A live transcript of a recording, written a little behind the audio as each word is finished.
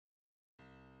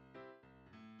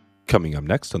Coming up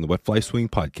next on the Wet Fly Swing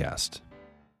podcast.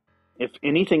 If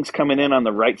anything's coming in on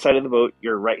the right side of the boat,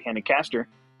 you're a right-handed caster,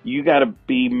 you got to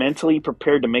be mentally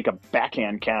prepared to make a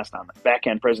backhand cast on the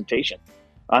backhand presentation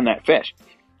on that fish.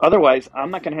 Otherwise,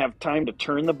 I'm not going to have time to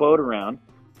turn the boat around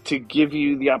to give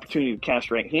you the opportunity to cast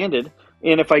right-handed.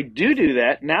 And if I do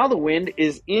that, now the wind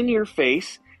is in your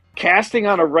face, casting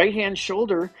on a right-hand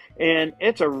shoulder, and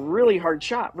it's a really hard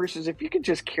shot. Versus if you could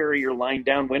just carry your line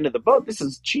downwind of the boat, this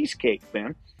is cheesecake,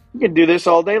 man. You can do this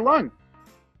all day long.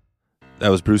 That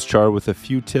was Bruce Chard with a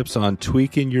few tips on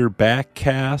tweaking your back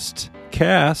cast,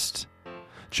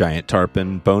 giant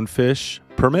tarpon, bonefish,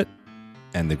 permit,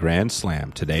 and the Grand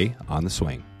Slam today on The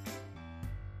Swing.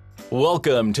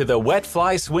 Welcome to the Wet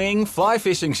Fly Swing Fly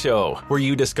Fishing Show, where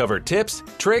you discover tips,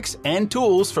 tricks, and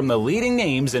tools from the leading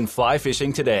names in fly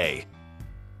fishing today.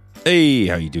 Hey,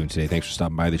 how you doing today? Thanks for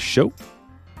stopping by the show.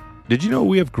 Did you know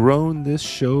we have grown this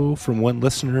show from one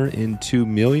listener into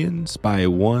millions by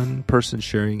one person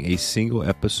sharing a single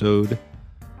episode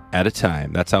at a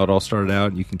time? That's how it all started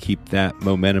out. You can keep that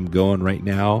momentum going right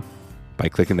now by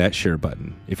clicking that share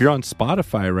button. If you're on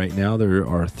Spotify right now, there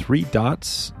are 3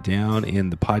 dots down in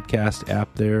the podcast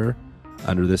app there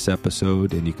under this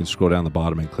episode, and you can scroll down the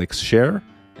bottom and click share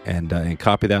and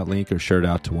copy that link or share it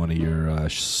out to one of your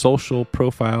social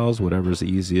profiles, whatever's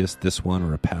easiest, this one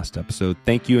or a past episode.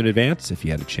 Thank you in advance if you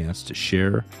had a chance to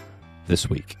share this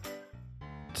week.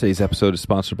 Today's episode is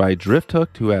sponsored by Drift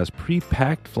Hooked, who has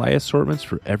pre-packed fly assortments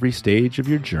for every stage of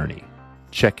your journey.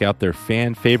 Check out their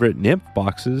fan favorite nymph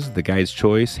boxes, the guide's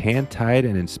choice, hand-tied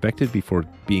and inspected before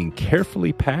being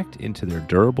carefully packed into their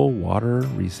durable,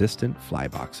 water-resistant fly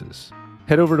boxes.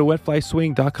 Head over to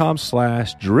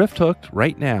wetflyswing.com/drifthooked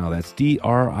right now. That's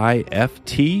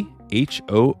DRIFTHOOK.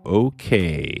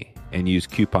 And use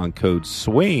coupon code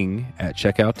SWING at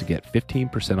checkout to get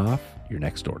 15% off your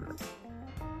next order.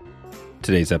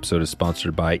 Today's episode is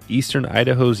sponsored by Eastern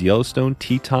Idaho's Yellowstone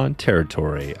Teton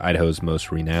Territory, Idaho's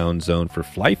most renowned zone for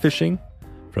fly fishing,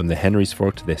 from the Henry's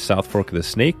Fork to the South Fork of the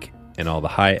Snake and all the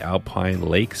high alpine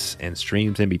lakes and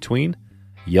streams in between.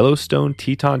 Yellowstone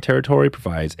Teton Territory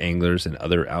provides anglers and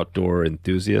other outdoor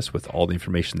enthusiasts with all the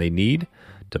information they need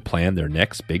to plan their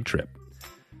next big trip.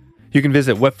 You can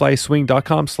visit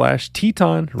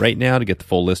wetflyswing.com/Teton right now to get the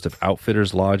full list of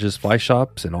outfitters, lodges, fly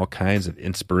shops, and all kinds of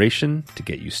inspiration to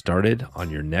get you started on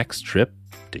your next trip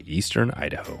to Eastern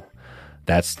Idaho.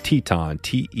 That's Teton,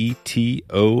 Teton,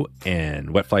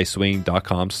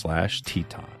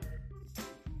 wetflyswing.com/Teton.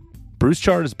 Bruce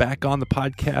Chard is back on the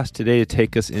podcast today to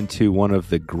take us into one of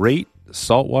the great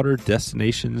saltwater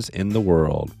destinations in the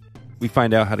world. We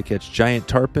find out how to catch giant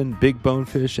tarpon, big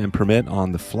bonefish, and permit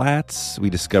on the flats. We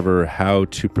discover how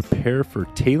to prepare for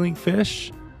tailing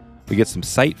fish. We get some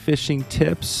sight fishing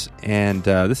tips, and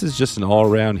this is just an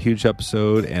all-around huge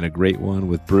episode and a great one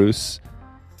with Bruce.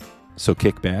 So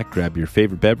kick back, grab your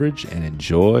favorite beverage, and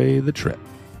enjoy the trip.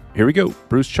 Here we go.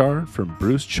 Bruce Chard from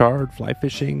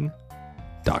BruceChardFlyFishing.com.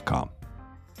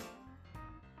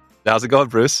 How's it going,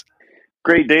 Bruce?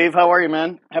 Great, Dave. How are you,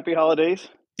 man? Happy holidays.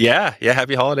 Yeah.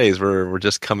 Happy holidays. We're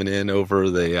just coming in over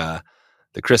the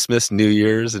Christmas, New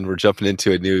Year's, and we're jumping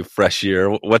into a new fresh year.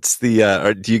 What's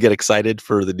the? Do you get excited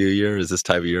for the new year? Is this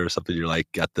time of year or something you're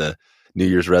like got the New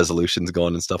Year's resolutions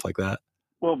going and stuff like that?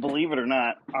 Well, believe it or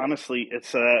not, honestly,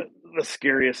 it's the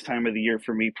scariest time of the year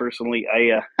for me personally.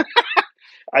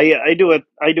 I do a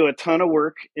ton of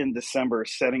work in December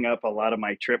setting up a lot of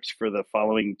my trips for the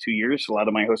following 2 years, a lot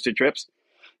of my hosted trips.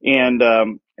 And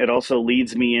it also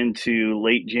leads me into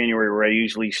late January where I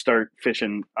usually start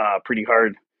fishing pretty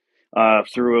hard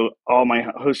through all my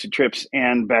hosted trips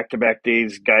and back-to-back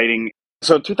days guiding.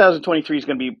 So 2023 is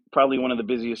going to be probably one of the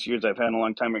busiest years I've had in a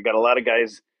long time. I've got a lot of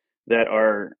guys that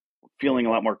are feeling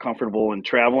a lot more comfortable in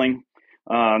traveling.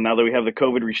 Now that we have the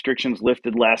COVID restrictions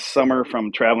lifted last summer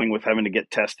from traveling with having to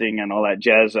get testing and all that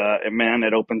jazz, man,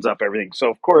 it opens up everything. So,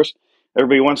 of course,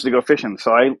 everybody wants to go fishing.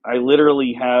 So I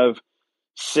literally have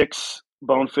 6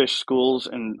 bonefish schools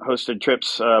and hosted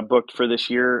trips booked for this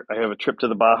year. I have a trip to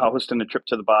the Baja, hosting a trip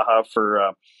to the Baja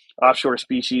for offshore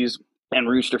species and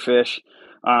rooster fish.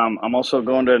 I'm also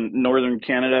going to northern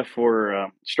Canada for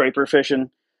striper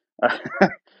fishing.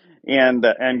 And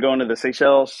going to the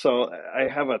Seychelles. So I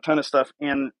have a ton of stuff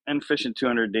and fishing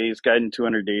 200 days, guiding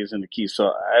 200 days in the Keys.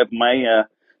 So my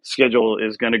schedule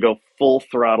is going to go full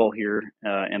throttle here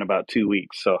in about 2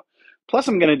 weeks. So plus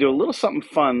I'm going to do a little something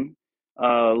fun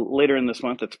later in this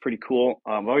month. That's pretty cool.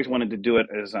 I've always wanted to do it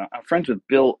as I'm friends with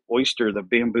Bill Oyster, the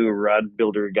bamboo rod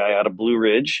builder guy out of Blue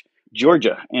Ridge,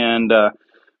 Georgia. And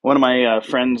one of my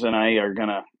friends and I are going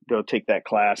to go take that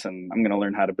class, and I'm going to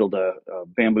learn how to build a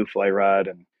bamboo fly rod,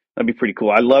 and that'd be pretty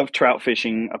cool. I love trout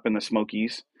fishing up in the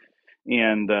Smokies.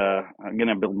 and I'm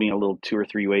gonna build me a little 2 or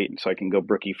 3 weight so I can go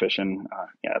brookie fishing.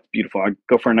 Yeah, it's beautiful. I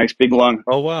go for a nice big long.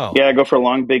 Oh, wow. Yeah, I go for a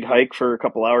long big hike for a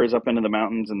couple hours up into the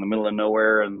mountains in the middle of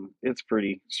nowhere, and it's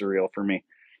pretty surreal for me.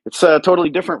 It's totally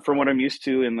different from what I'm used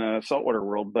to in the saltwater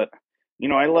world, but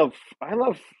I love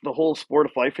the whole sport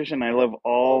of fly fishing. I love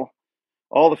all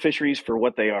the fisheries for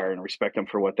what they are and respect them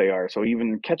for what they are. So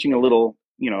even catching a little,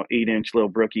 8-inch little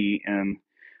brookie and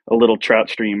a little trout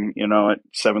stream, at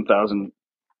 7,000,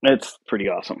 it's pretty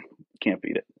awesome. Can't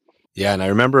beat it. Yeah, and I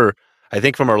remember, I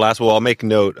think from our last, well, I'll make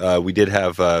note, we did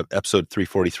have episode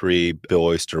 343, Bill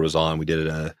Oyster was on. We did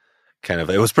a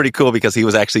it was pretty cool because he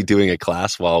was actually doing a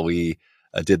class while we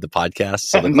did the podcast.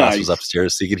 So the class was Nice.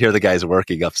 upstairs. So you could hear the guys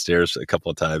working upstairs a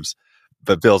couple of times.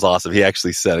 But Bill's awesome. He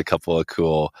actually sent a couple of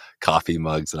cool coffee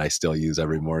mugs that I still use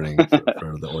every morning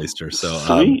for the Oyster. So,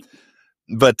 Sweet.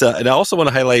 but and I also want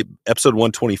to highlight episode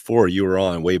 124. You were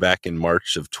on way back in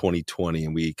March of 2020,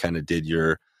 and we kind of did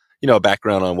your,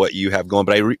 background on what you have going.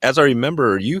 But as I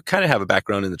remember, you kind of have a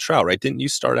background in the trout, right? Didn't you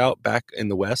start out back in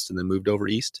the West and then moved over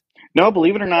east? No,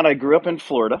 believe it or not, I grew up in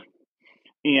Florida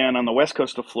and on the west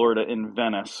coast of Florida in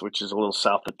Venice, which is a little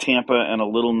south of Tampa and a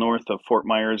little north of Fort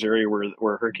Myers area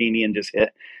where Hurricane Ian just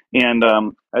hit. And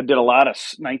I did a lot of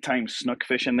nighttime snook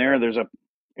fishing there. There's a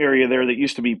area there that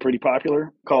used to be pretty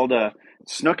popular called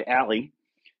Snook Alley,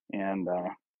 and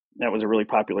that was a really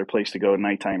popular place to go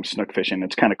nighttime snook fishing.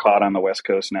 It's kind of caught on the west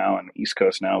coast now and east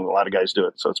coast now. A lot of guys do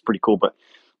it, so it's pretty cool. But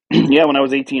yeah, when I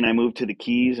was 18, I moved to the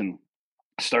Keys and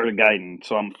started guiding.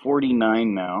 So I'm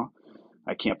 49 now.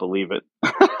 I can't believe it.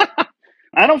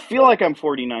 I don't feel like I'm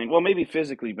 49. Well, maybe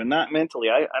physically, but not mentally.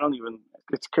 I don't even.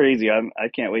 It's crazy. I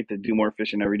can't wait to do more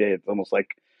fishing every day. It's almost like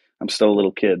I'm still a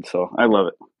little kid. So I love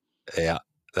it. Yeah,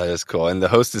 that is cool. And the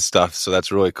hosted stuff, so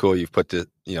that's really cool. You've put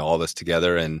all this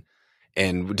together, and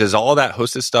does all that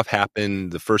hosted stuff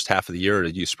happen the first half of the year, or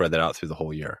did you spread that out through the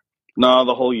whole year? No,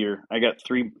 the whole year. I got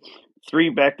three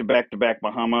back-to-back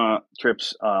Bahama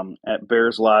trips at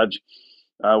Bears Lodge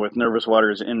with Nervous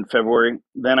Waters in February.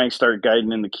 Then I start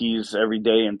guiding in the Keys every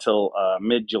day until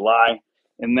mid-July.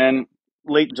 And then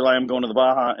late July, I'm going to the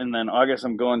Baja. And then August,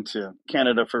 I'm going to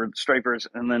Canada for stripers.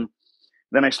 And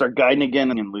then I start guiding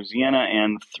again in Louisiana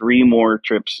and 3 more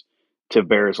trips to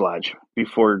Bears Lodge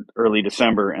before early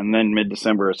December. And then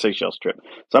mid-December, a Seychelles trip.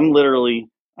 So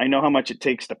I know how much it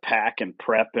takes to pack and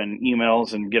prep and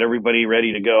emails and get everybody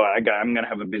ready to go. I'm going to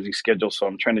have a busy schedule, so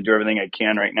I'm trying to do everything I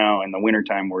can right now in the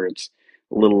wintertime where it's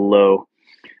a little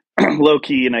low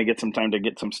key, and I get some time to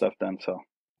get some stuff done. So,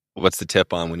 what's the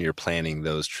tip on when you're planning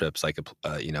those trips? Like,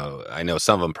 I know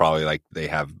some of them probably like they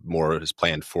have more is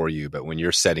planned for you, but when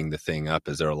you're setting the thing up,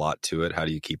 is there a lot to it? How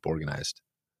do you keep organized?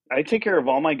 I take care of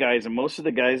all my guys, and most of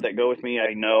the guys that go with me,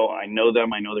 I know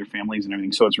them, I know their families and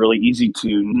everything. So it's really easy to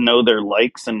know their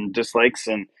likes and dislikes,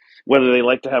 and whether they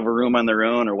like to have a room on their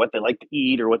own, or what they like to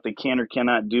eat, or what they can or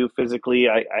cannot do physically.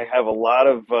 I have a lot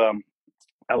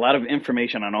of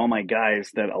information on all my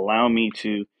guys that allow me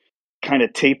to kind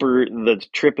of taper the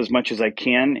trip as much as I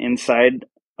can inside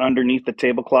underneath the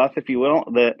tablecloth, if you will,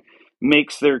 that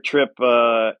makes their trip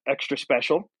extra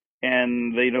special.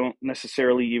 And they don't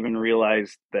necessarily even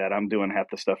realize that I'm doing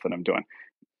half the stuff that I'm doing.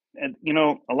 And,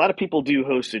 a lot of people do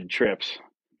hosted trips,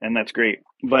 and that's great.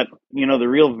 But, the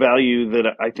real value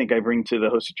that I think I bring to the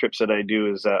hosted trips that I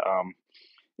do is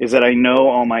that I know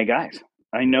all my guys.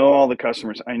 I know all the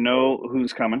customers. I know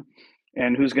who's coming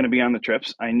and who's going to be on the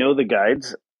trips. I know the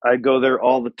guides. I go there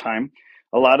all the time.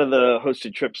 A lot of the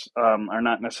hosted trips are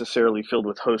not necessarily filled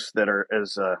with hosts that are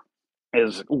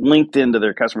as linked into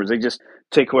their customers. They just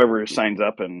take whoever signs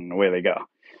up and away they go.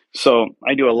 So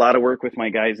I do a lot of work with my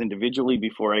guys individually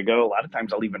before I go. A lot of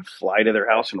times I'll even fly to their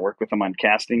house and work with them on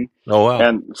casting. Oh, wow.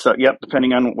 And so,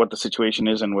 depending on what the situation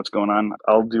is and what's going on,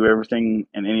 I'll do everything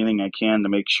and anything I can to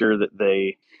make sure that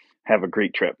they have a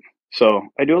great trip. So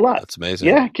I do a lot. That's amazing.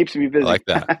 Yeah, it keeps me busy. I like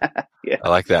that. Yeah. I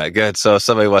like that. Good. So if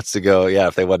somebody wants to go,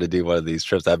 if they want to do one of these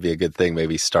trips, that'd be a good thing.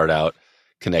 Maybe start out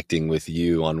connecting with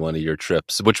you on one of your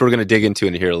trips, which we're going to dig into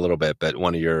in here a little bit, but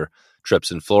one of your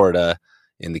trips in Florida,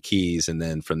 in the Keys, and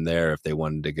then from there, if they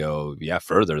wanted to go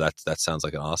further, that sounds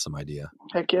like an awesome idea.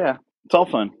 Heck yeah. It's all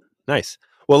fun. Nice.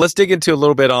 Well, let's dig into a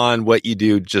little bit on what you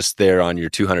do just there on your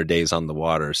 200 days on the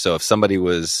water. So if somebody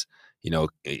was,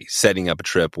 setting up a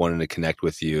trip, wanting to connect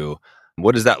with you,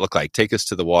 what does that look like? Take us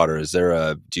to the water.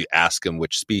 Do you ask them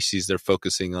which species they're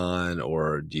focusing on,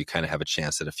 or do you kind of have a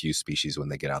chance at a few species when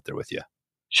they get out there with you?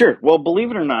 Sure. Well,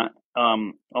 believe it or not,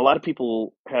 a lot of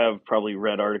people have probably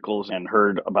read articles and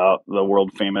heard about the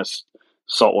world famous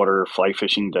saltwater fly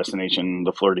fishing destination,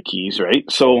 the Florida Keys, right?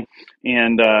 So,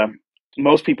 and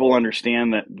most people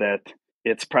understand that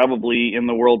it's probably in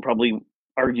the world, probably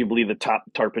arguably the top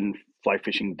tarpon fly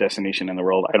fishing destination in the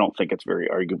world. I don't think it's very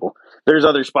arguable. There's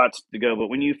other spots to go, but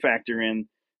when you factor in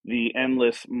the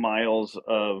endless miles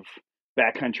of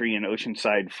backcountry and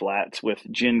oceanside flats with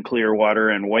gin clear water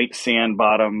and white sand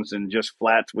bottoms and just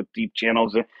flats with deep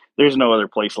channels, there's no other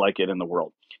place like it in the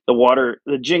world. The water,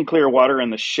 the gin clear water,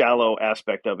 and the shallow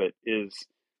aspect of it is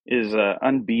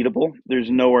unbeatable. There's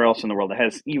nowhere else in the world that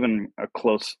has even a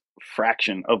close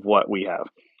fraction of what we have.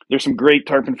 There's some great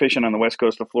tarpon fishing on the west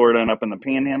coast of Florida and up in the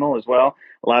Panhandle as well.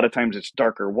 A lot of times it's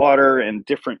darker water and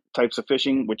different types of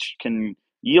fishing, which can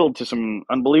yield to some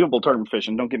unbelievable tarpon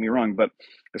fishing. Don't get me wrong, but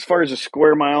as far as the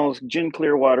square miles, gin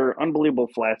clear water, unbelievable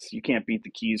flats, you can't beat the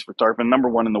Keys for tarpon, number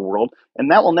one in the world,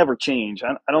 and that will never change.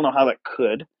 I don't know how that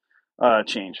could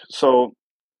change. So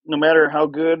no matter how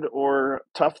good or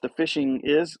tough the fishing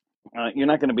is, you're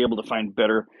not going to be able to find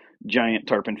better giant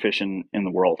tarpon fishing in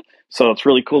the world. So it's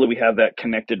really cool that we have that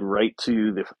connected right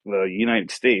to the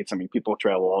United States. I mean, people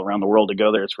travel all around the world to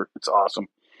go there. It's awesome.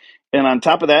 And on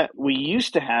top of that, we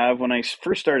used to have, when I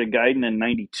first started guiding in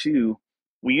 92,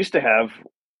 we used to have,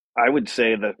 I would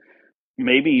say,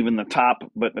 maybe even the top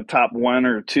one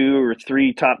or two or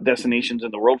three top destinations in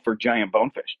the world for giant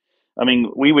bonefish. I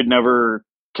mean, we would never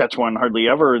catch one hardly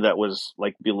ever that was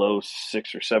like below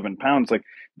 6 or 7 pounds. Like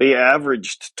they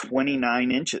averaged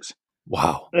 29 inches.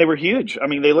 Wow. They were huge. I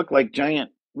mean, they looked like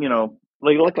giant,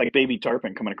 they looked like baby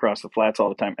tarpon coming across the flats all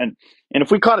the time. And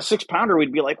if we caught a 6 pounder,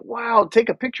 we'd be like, wow, take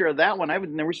a picture of that one. I've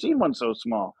never seen one so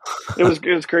small. It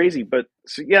was crazy. But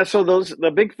so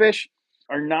the big fish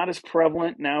are not as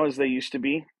prevalent now as they used to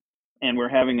be. And we're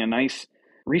having a nice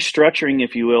restructuring,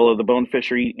 if you will, of the bone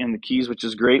fishery in the Keys, which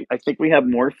is great. I think we have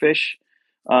more fish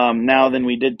now than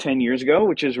we did 10 years ago,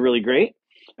 which is really great.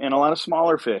 And a lot of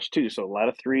smaller fish too. So a lot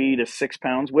of 3 to 6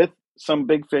 pounds with some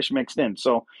big fish mixed in.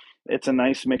 So it's a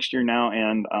nice mixture now.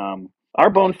 And our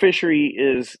bone fishery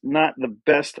is not the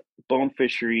best bone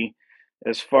fishery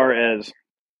as far as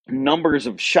numbers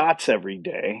of shots every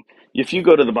day. If you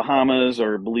go to the Bahamas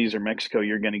or Belize or Mexico,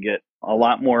 you're going to get a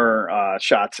lot more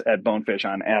shots at bonefish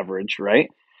on average, right?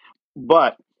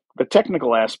 But the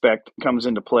technical aspect comes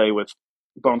into play with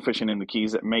bone fishing in the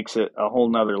Keys that makes it a whole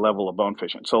nother level of bone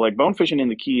fishing. So like bone fishing in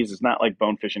the Keys is not like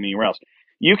bone fishing anywhere else.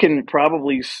 You can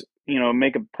probably,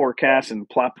 make a poor cast and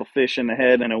plop a fish in the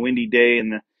head on a windy day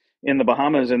in the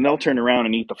Bahamas, and they'll turn around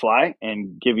and eat the fly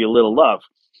and give you a little love.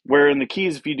 Where in the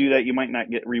Keys, if you do that, you might not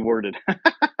get rewarded.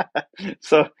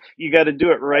 So you got to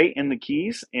do it right in the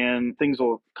Keys and things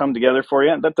will come together for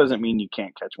you. That doesn't mean you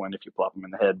can't catch one if you plop them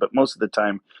in the head, but most of the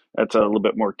time that's a little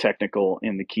bit more technical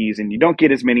in the Keys and you don't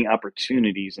get as many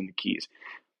opportunities in the Keys.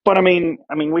 But I mean,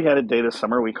 we had a day this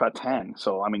summer, we caught 10.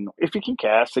 So, I mean, if you can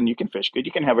cast and you can fish good,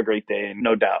 you can have a great day,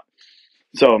 no doubt.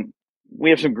 So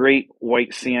we have some great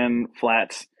white sand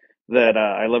flats that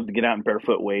I love to get out and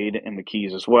barefoot wade in the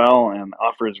Keys as well, and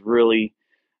offers really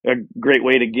a great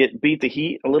way to beat the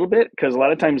heat a little bit, because a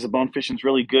lot of times the bone fishing is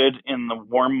really good in the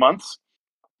warm months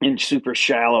in super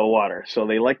shallow water. So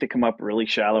they like to come up really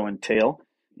shallow and tail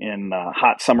in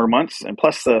hot summer months. And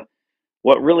plus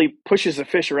what really pushes the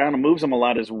fish around and moves them a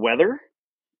lot is weather.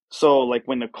 So like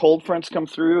when the cold fronts come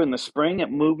through in the spring, it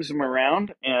moves them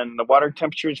around and the water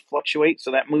temperatures fluctuate.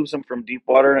 So that moves them from deep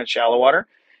water and shallow water.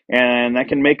 And that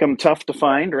can make them tough to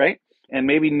find, right? And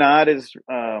maybe not as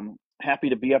happy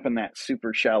to be up in that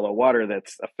super shallow water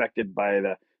that's affected by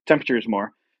the temperatures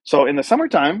more. So in the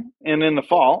summertime and in the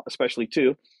fall, especially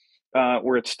too,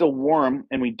 where it's still warm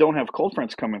and we don't have cold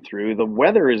fronts coming through, the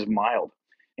weather is mild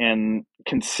and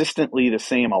consistently the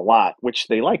same a lot, which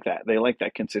they like that. They like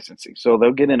that consistency. So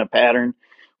they'll get in a pattern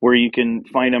where you can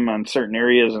find them on certain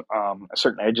areas,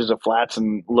 certain edges of flats,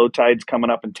 and low tides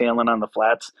coming up and tailing on the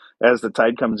flats as the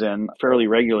tide comes in fairly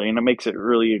regularly. And it makes it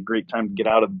really a great time to get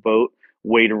out of the boat,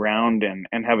 wade around,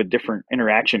 and have a different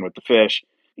interaction with the fish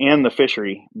and the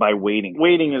fishery by wading.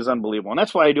 Wading is unbelievable. And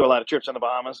that's why I do a lot of trips in the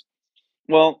Bahamas.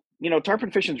 Well, tarpon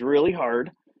fishing is really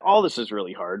hard. All this is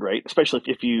really hard, right? Especially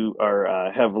if you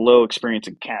have low experience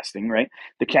in casting, right?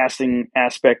 The casting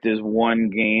aspect is one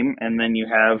game, and then you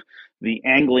have the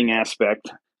angling aspect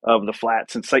of the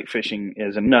flats, and sight fishing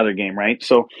is another game, right?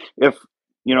 So if,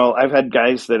 I've had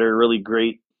guys that are really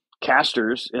great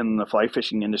casters in the fly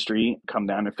fishing industry come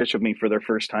down and fish with me for their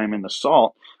first time in the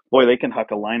salt. Boy, they can huck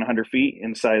a line 100 feet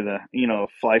inside the,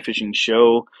 fly fishing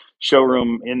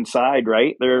showroom inside,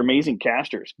 right? They're amazing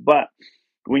casters. But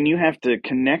when you have to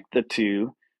connect the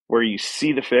two where you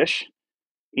see the fish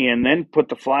and then put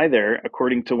the fly there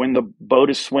according to when the boat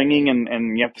is swinging,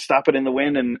 and you have to stop it in the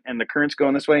wind, and the current's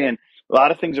going this way, and a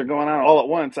lot of things are going on all at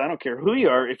once. I don't care who you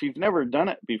are. If you've never done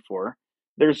it before,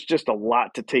 there's just a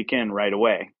lot to take in right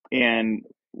away. And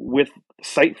with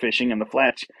sight fishing in the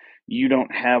flats, you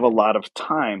don't have a lot of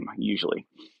time usually.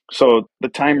 So the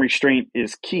time restraint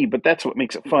is key, but that's what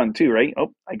makes it fun too, right?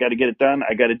 Oh, I got to get it done.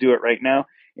 I got to do it right now.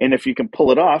 And if you can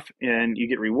pull it off and you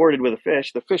get rewarded with a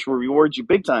fish, the fish will reward you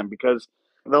big time because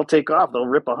they'll take off. They'll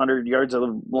rip 100 yards of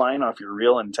line off your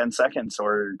reel in 10 seconds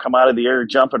or come out of the air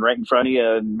jumping right in front of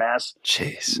you and mass.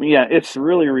 Jeez. Yeah, it's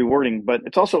really rewarding, but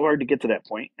it's also hard to get to that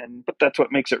point. But that's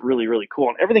what makes it really, really cool.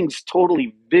 And everything's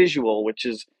totally visual, which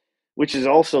is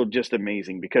also just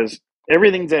amazing because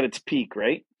everything's at its peak,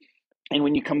 right? And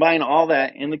when you combine all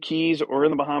that in the Keys or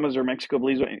in the Bahamas or Mexico,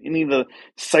 Belize, any of the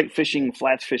sight fishing,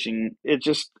 flats fishing, it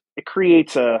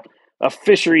creates a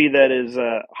fishery that is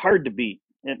hard to beat.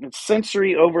 And it's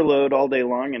sensory overload all day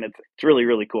long, and it's really,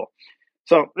 really cool.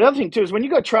 So the other thing too is when you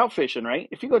go trout fishing, right?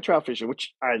 If you go trout fishing,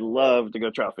 which I love to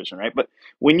go trout fishing, right? But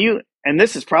and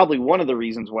this is probably one of the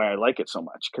reasons why I like it so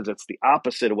much because it's the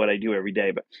opposite of what I do every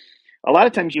day. But a lot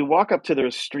of times you walk up to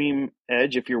the stream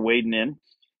edge if you're wading in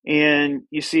and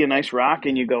you see a nice rock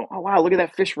and you go, oh, wow, look at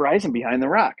that fish rising behind the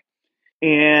rock.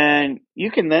 And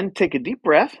you can then take a deep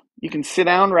breath. You can sit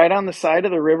down right on the side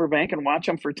of the riverbank and watch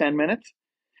them for 10 minutes.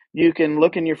 You can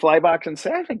look in your fly box and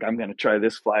say, I think I'm going to try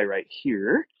this fly right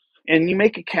here. And you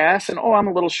make a cast and, oh, I'm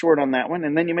a little short on that one.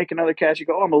 And then you make another cast. You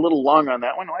go, oh, I'm a little long on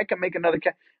that one. Oh, I can make another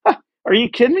cast. Are you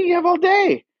kidding me? You have all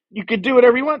day. You could do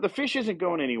whatever you want. The fish isn't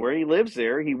going anywhere. He lives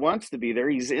there. He wants to be there.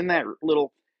 He's in that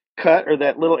little cut or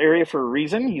that little area for a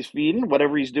reason. He's feeding,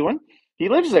 whatever he's doing. He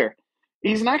lives there.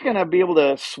 He's not going to be able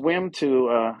to swim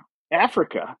to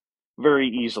Africa very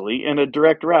easily in a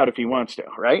direct route if he wants to,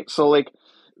 right? So, like,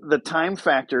 the time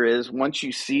factor is once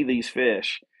you see these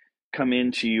fish come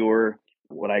into your,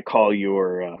 what I call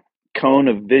your cone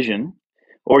of vision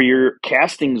or your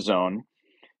casting zone,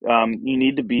 you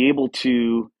need to be able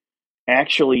to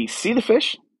actually see the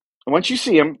fish. And once you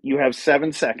see them, you have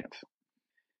 7 seconds.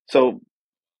 So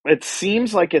it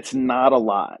seems like it's not a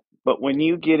lot, but when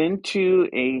you get into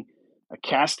a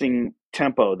casting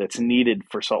tempo that's needed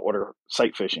for saltwater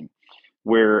sight fishing,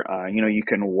 where you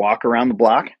can walk around the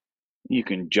block, you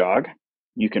can jog,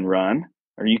 you can run,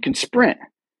 or you can sprint.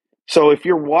 So if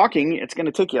you're walking, it's going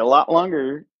to take you a lot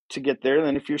longer to get there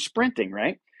than if you're sprinting,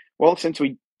 right? Well, since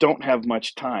we don't have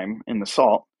much time in the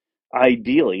salt,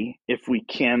 ideally, if we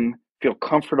can feel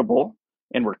comfortable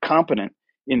and we're competent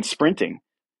in sprinting,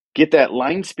 get that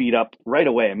line speed up right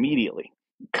away, immediately.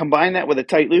 Combine that with a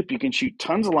tight loop, you can shoot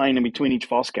tons of line in between each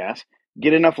false cast,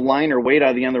 get enough line or weight out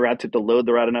of the end of the rod to load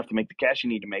the rod enough to make the cast you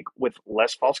need to make with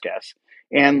less false casts.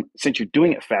 And since you're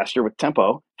doing it faster with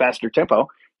faster tempo,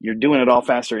 you're doing it all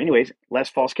faster anyways, less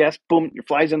false cast, boom, your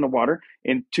fly's in the water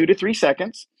in 2 to 3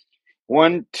 seconds.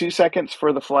 1-2 seconds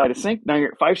for the fly to sink. Now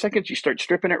you're at 5 seconds, you start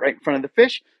stripping it right in front of the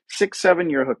fish. 6, 7,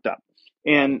 you're hooked up.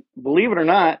 And believe it or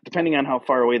not, depending on how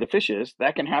far away the fish is,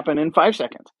 that can happen in 5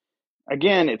 seconds.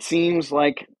 Again, it seems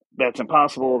like that's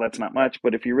impossible, that's not much,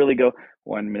 but if you really go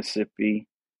 1 Mississippi,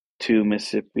 2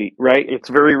 Mississippi, right? It's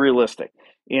very realistic.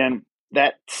 And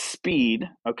that speed,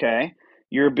 okay,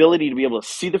 your ability to be able to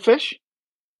see the fish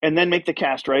and then make the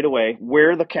cast right away,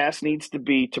 where the cast needs to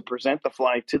be to present the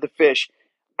fly to the fish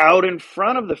out in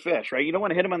front of the fish, right? You don't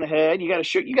want to hit him on the head. You got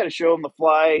to show him the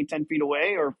fly 10 feet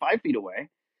away or 5 feet away.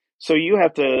 So you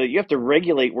have to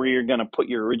regulate where you're going to put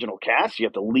your original cast. You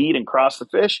have to lead and cross the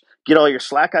fish, get all your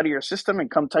slack out of your system, and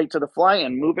come tight to the fly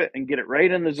and move it and get it right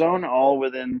in the zone, all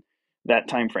within that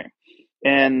time frame.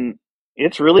 And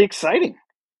it's really exciting.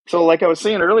 So, like I was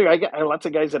saying earlier, I got lots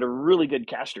of guys that are really good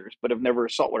casters, but have never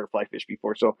saltwater fly fished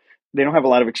before. So they don't have a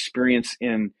lot of experience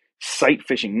in sight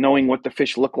fishing, knowing what the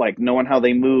fish look like, knowing how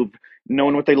they move,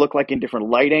 knowing what they look like in different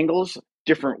light angles,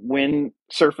 different wind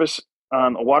surface,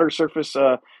 a water surface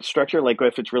structure, like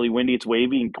if it's really windy, it's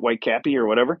wavy and white cappy or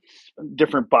whatever,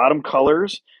 different bottom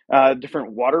colors,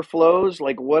 different water flows,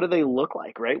 like what do they look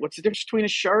like, right? What's the difference between a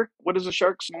shark? What does a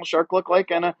small shark look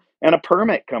like and a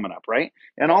permit coming up, right?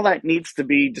 And all that needs to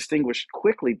be distinguished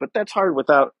quickly, but that's hard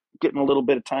without getting a little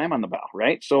bit of time on the bow,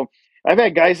 right? So I've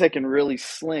had guys that can really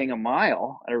sling a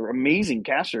mile, are amazing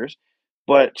casters,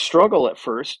 but struggle at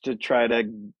first to try to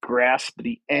grasp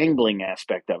the angling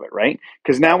aspect of it, right?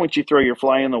 Because now once you throw your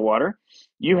fly in the water,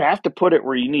 you have to put it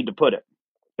where you need to put it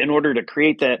in order to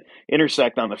create that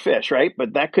intersect on the fish, right?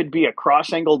 But that could be a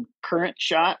cross-angled current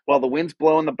shot while the wind's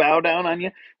blowing the bow down on you.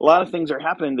 A lot of things are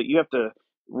happening that you have to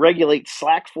regulate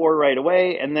slack for right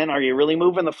away. And then are you really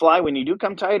moving the fly when you do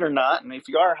come tight or not? And if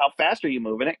you are, how fast are you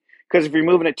moving it? Because if you're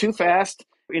moving it too fast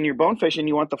in your bonefish and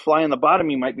you want the fly on the bottom,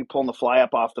 you might be pulling the fly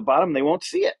up off the bottom. They won't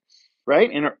see it,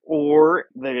 right? Or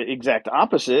the exact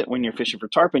opposite, when you're fishing for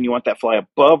tarpon, you want that fly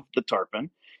above the tarpon.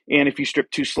 And if you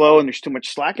strip too slow and there's too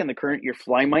much slack in the current, your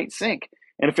fly might sink.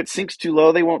 And if it sinks too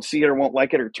low, they won't see it or won't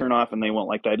like it or turn off, and they won't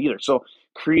like that either. So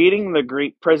creating the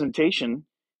great presentation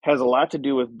has a lot to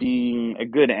do with being a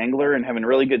good angler and having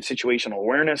really good situational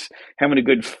awareness, having a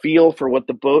good feel for what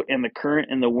the boat and the current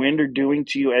and the wind are doing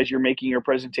to you as you're making your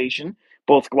presentation,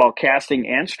 both while casting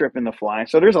and stripping the fly.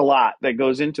 So there's a lot that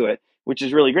goes into it, which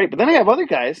is really great. But then I have other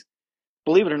guys,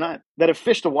 believe it or not, that have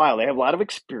fished a while. They have a lot of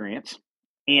experience.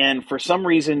 And for some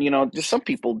reason, just some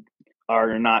people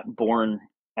are not born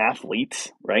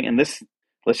athletes, right? And this,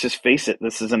 let's just face it,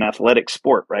 this is an athletic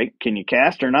sport, right? Can you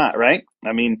cast or not, right?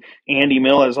 I mean, Andy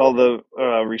Mill has all the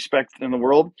respect in the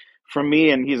world from me,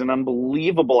 and he's an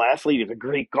unbelievable athlete. He's a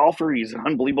great golfer. He's an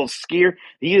unbelievable skier.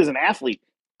 He is an athlete.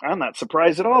 I'm not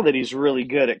surprised at all that he's really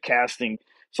good at casting.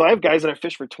 So I have guys that I've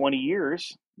fished for 20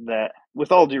 years that,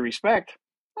 with all due respect,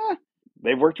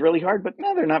 they've worked really hard, but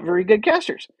no, they're not very good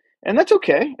casters. And that's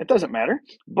okay. It doesn't matter.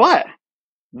 But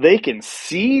they can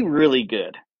see really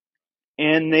good,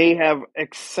 and they have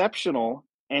exceptional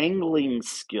angling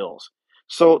skills.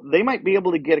 So they might be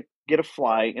able to get a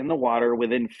fly in the water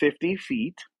within 50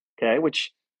 feet, okay,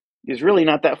 which is really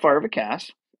not that far of a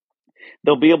cast.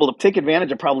 They'll be able to take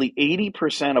advantage of probably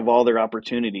 80% of all their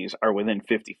opportunities are within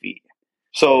 50 feet.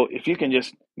 So if you can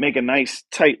just make a nice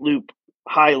tight loop,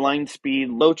 high line speed,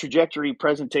 low trajectory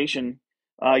presentation,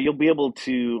 you'll be able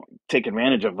to take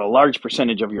advantage of a large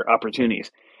percentage of your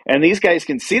opportunities. And these guys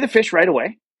can see the fish right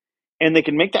away, and they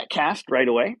can make that cast right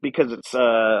away because it's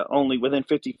only within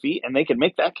 50 feet, and they can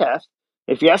make that cast.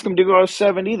 If you ask them to go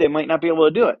 70, they might not be able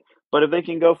to do it. But if they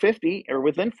can go 50 or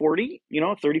within 40,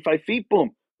 35 feet,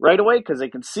 boom, right away, because they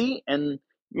can see, and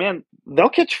man, they'll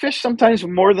catch fish sometimes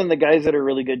more than the guys that are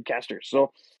really good casters.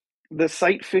 So the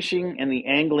sight fishing and the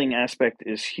angling aspect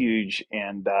is huge,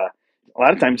 and a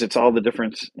lot of times it's all the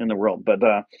difference in the world. But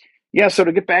yeah, so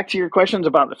to get back to your questions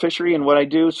about the fishery and what I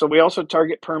do, so we also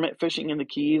target permit fishing in the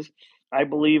Keys. I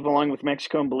believe, along with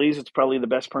Mexico and Belize, it's probably the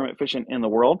best permit fishing in the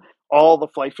world. All the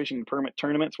fly fishing permit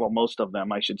tournaments, well, most of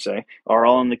them, I should say, are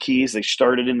all in the Keys. They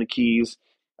started in the Keys.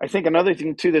 I think another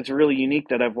thing, too, that's really unique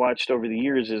that I've watched over the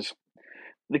years is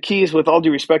the Keys, with all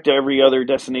due respect to every other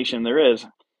destination there is,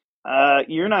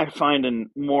 you're not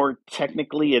finding more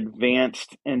technically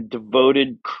advanced and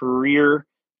devoted career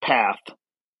path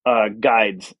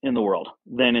guides in the world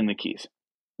than in the Keys.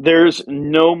 There's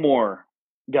no more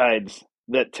guides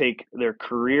that take their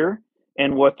career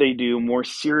and what they do more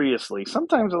seriously,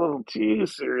 sometimes a little too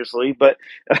seriously, but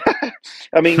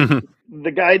I mean,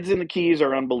 the guides in the Keys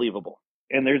are unbelievable.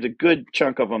 And there's a good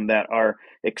chunk of them that are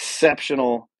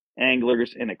exceptional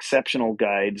anglers and exceptional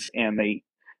guides, and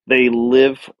they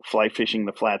live fly fishing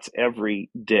the flats every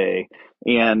day.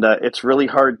 And it's really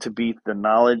hard to beat the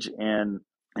knowledge and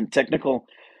technical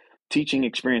teaching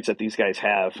experience that these guys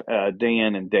have day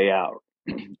in and day out.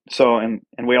 So, and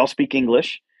we all speak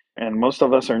English, and most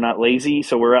of us are not lazy.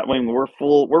 So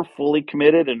we're fully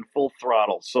committed and full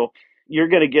throttle. So you're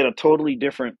going to get a totally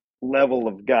different level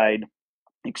of guide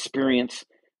experience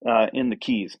in the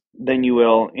Keys than you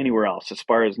will anywhere else, as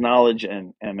far as knowledge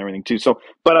and everything too. So,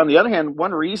 but on the other hand,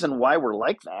 one reason why we're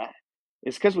like that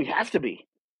is because we have to be,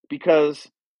 because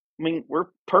I mean, we're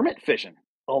permit fishing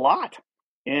a lot.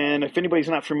 And if anybody's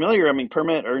not familiar, I mean,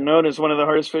 permit are known as one of the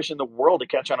hardest fish in the world to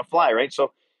catch on a fly, right?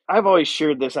 So I've always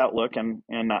shared this outlook, and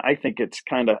I think it's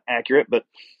kind of accurate. But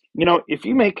if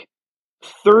you make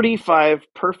 35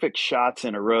 perfect shots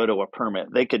in a row to a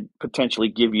permit, they could potentially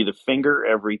give you the finger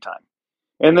every time,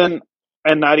 and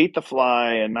not eat the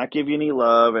fly and not give you any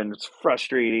love, and it's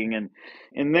frustrating.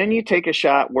 And then you take a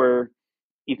shot where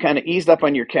you kind of eased up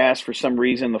on your cast for some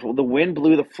reason. The wind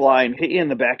blew the fly and hit you in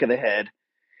the back of the head,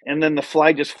 and then the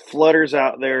fly just flutters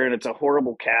out there, and it's a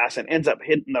horrible cast, and ends up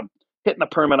hitting the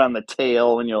permit on the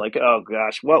tail, and you're like, oh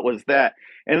gosh, what was that?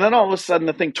 And then all of a sudden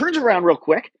the thing turns around real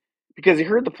quick because he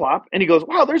heard the plop, and he goes,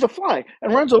 wow, there's a fly,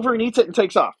 and runs over and eats it and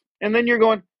takes off. And then you're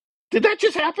going, did that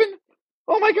just happen?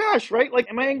 Oh my gosh, right?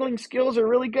 Like, my angling skills are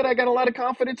really good. I got a lot of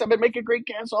confidence. I've been making great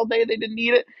casts all day. They didn't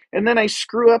eat it. And then I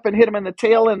screw up and hit him in the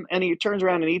tail, and he turns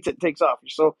around and eats it and takes off.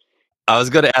 So I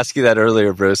was going to ask you that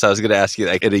earlier, Bruce. I was going to ask you,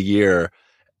 like, in a year,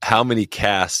 how many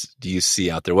casts do you see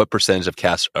out there? What percentage of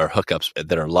casts are hookups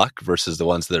that are luck versus the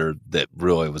ones that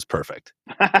really was perfect?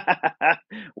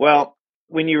 Well,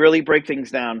 when you really break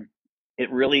things down,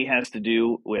 it really has to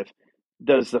do with,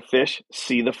 does the fish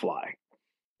see the fly?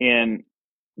 And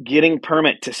getting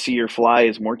permit to see your fly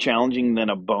is more challenging than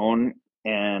a bone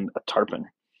and a tarpon.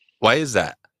 Why is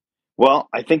that? Well,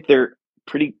 I think they're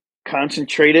pretty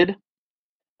concentrated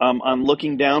on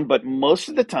looking down, but most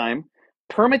of the time,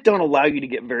 permit don't allow you to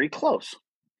get very close.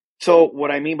 So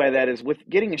what I mean by that is, with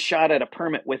getting a shot at a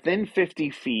permit within 50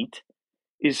 feet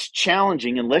is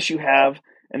challenging unless you have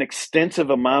an extensive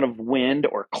amount of wind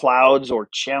or clouds or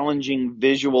challenging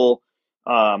visual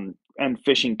and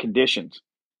fishing conditions,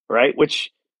 right?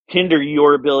 Which hinder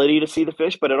your ability to see the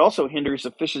fish, but it also hinders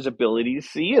the fish's ability to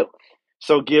see you.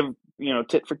 So give,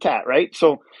 tit for tat, right?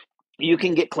 So you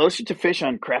can get closer to fish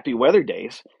on crappy weather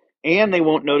days, and they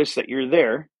won't notice that you're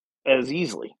there as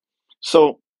easily.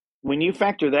 So when you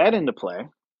factor that into play,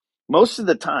 most of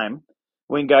the time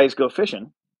when guys go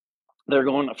fishing, they're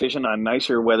going fishing on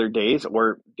nicer weather days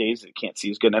or days that you can't see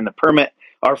as good, and the permit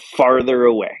are farther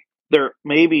away. They're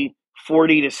maybe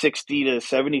 40 to 60 to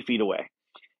 70 feet away.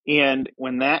 And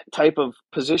when that type of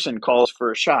position calls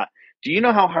for a shot, do you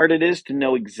know how hard it is to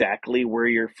know exactly where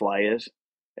your fly is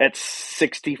at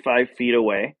 65 feet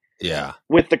away? Yeah.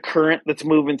 With the current that's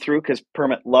moving through, because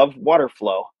permit love water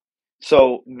flow.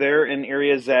 So they're in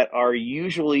areas that are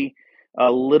usually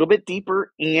a little bit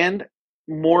deeper and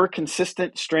more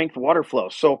consistent strength water flow.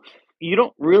 So you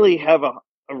don't really have a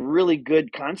really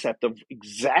good concept of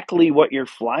exactly what your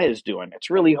fly is doing. It's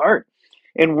really hard.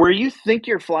 And where you think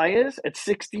your fly is at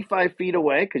 65 feet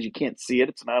away, because you can't see it,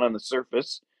 it's not on the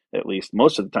surface, at least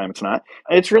most of the time it's not,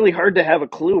 it's really hard to have a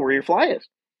clue where your fly is.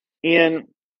 And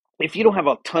if you don't have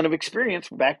a ton of experience,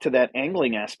 back to that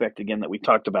angling aspect again that we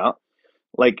talked about,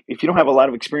 like if you don't have a lot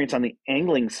of experience on the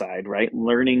angling side, right,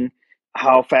 learning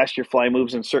how fast your fly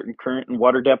moves in certain current and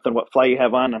water depth and what fly you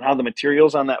have on and how the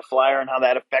materials on that fly are and how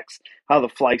that affects how the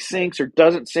fly sinks or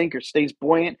doesn't sink or stays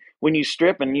buoyant when you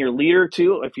strip, and your leader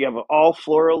too, if you have an all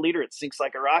fluoro leader, it sinks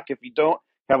like a rock. If you don't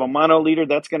have a mono leader,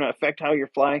 that's going to affect how your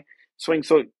fly swings.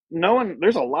 So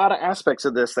there's a lot of aspects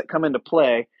of this that come into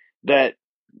play that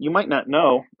you might not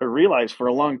know or realize for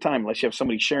a long time unless you have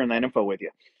somebody sharing that info with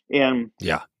you. And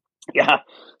Yeah.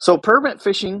 So permit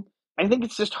fishing, I think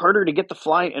it's just harder to get the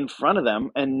fly in front of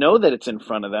them and know that it's in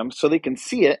front of them so they can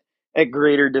see it at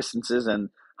greater distances, and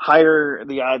higher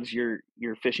the odds you're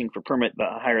fishing for permit, the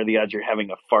higher the odds you're having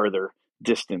a farther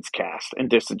distance cast and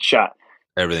distance shot.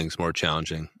 Everything's more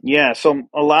challenging. Yeah. So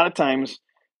a lot of times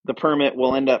the permit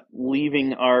will end up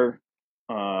leaving our,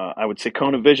 I would say,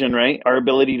 cone of vision, right? Our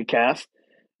ability to cast,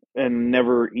 and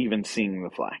never even seeing the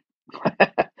fly.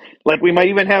 Like we might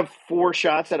even have 4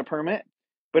 shots at a permit,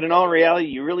 but in all reality,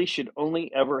 you really should only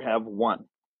ever have 1,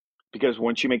 because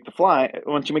once you make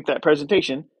that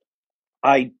presentation,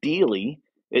 ideally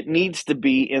it needs to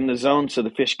be in the zone so the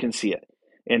fish can see it.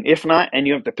 And if not, and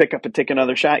you have to pick up and take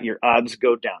another shot, your odds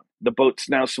go down. The boat's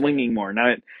now swinging more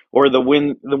now, or the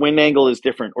wind angle is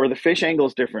different, or the fish angle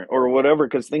is different, or whatever,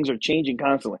 because things are changing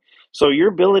constantly. So your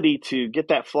ability to get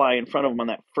that fly in front of them on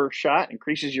that first shot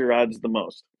increases your odds the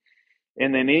most.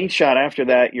 And then any shot after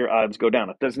that, your odds go down.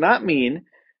 It does not mean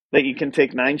that you can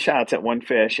take 9 shots at one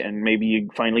fish and maybe you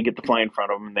finally get the fly in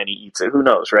front of him and then he eats it. Who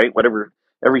knows, right? Whatever,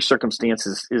 every circumstance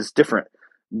is different.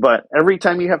 But every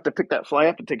time you have to pick that fly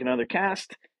up and take another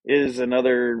cast is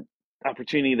another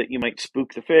opportunity that you might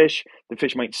spook the fish. The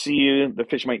fish might see you. The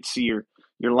fish might see your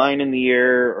line in the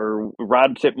air, or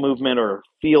rod tip movement, or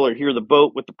feel or hear the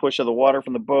boat with the push of the water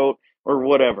from the boat, or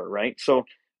whatever, right? So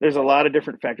there's a lot of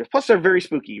different factors. Plus, they're very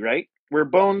spooky, right? Where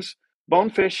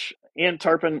bonefish and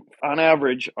tarpon, on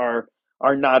average, are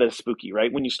not as spooky,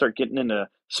 right? When you start getting into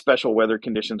special weather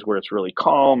conditions where it's really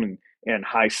calm and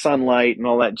high sunlight and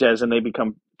all that jazz, and they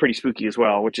become pretty spooky as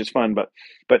well, which is fun.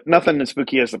 But nothing as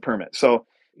spooky as the permit. So,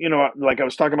 like I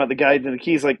was talking about the guide to the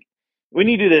Keys, like when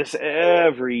you do this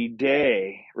every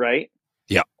day, right?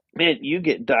 Yeah. Man, you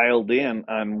get dialed in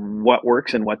on what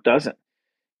works and what doesn't.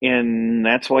 And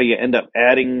that's why you end up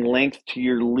adding length to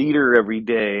your leader every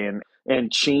day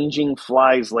and changing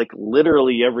flies. Like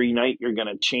literally every night you're going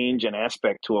to change an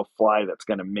aspect to a fly that's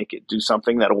going to make it do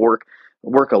something that'll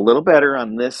work a little better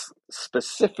on this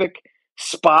specific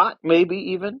spot, maybe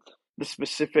even the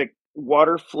specific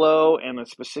water flow and the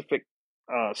specific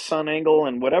sun angle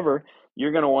and whatever.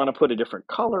 You're going to want to put a different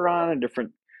color on, a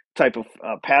different type of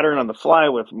pattern on the fly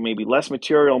with maybe less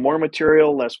material, more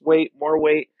material, less weight,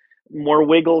 more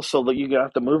wiggle, so that you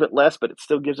have to move it less, but it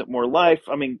still gives it more life.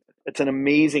 I mean, it's an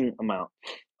amazing amount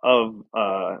of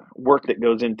work that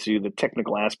goes into the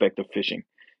technical aspect of fishing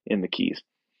in the Keys.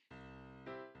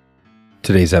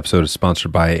 Today's episode is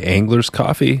sponsored by Angler's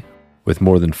Coffee. With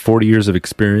more than 40 years of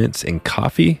experience in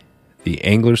coffee, the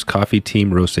Angler's Coffee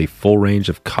team roasts a full range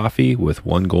of coffee with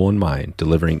one goal in mind: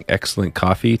 delivering excellent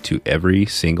coffee to every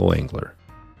single angler.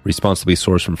 Responsibly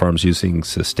sourced from farms using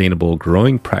sustainable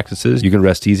growing practices, you can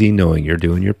rest easy knowing you're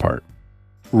doing your part.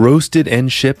 Roasted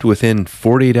and shipped within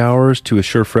 48 hours to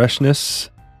assure freshness.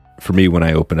 For me, when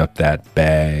I open up that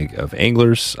bag of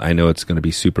Anglers, I know it's going to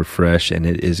be super fresh, and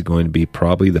it is going to be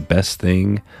probably the best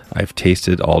thing I've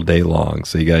tasted all day long.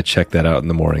 So you got to check that out in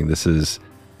the morning. This is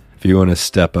If you want to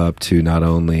step up to not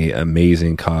only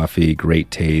amazing coffee,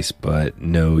 great taste, but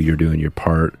know you're doing your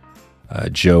part,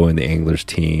 Joe and the Anglers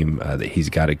team, that he's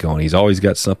got it going. He's always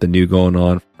got something new going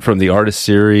on. From the artist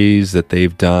series that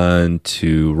they've done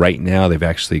to right now, they've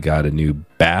actually got a new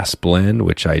bass blend,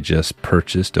 which I just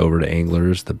purchased over to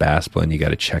Anglers. The bass blend, you got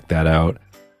to check that out.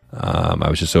 I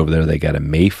was just over there. They got a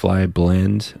mayfly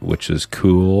blend, which is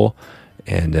cool.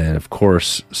 And then, of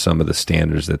course, some of the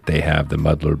standards that they have, the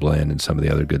muddler blend and some of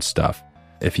the other good stuff.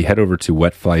 If you head over to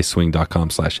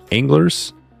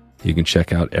wetflyswing.com/anglers, you can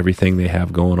check out everything they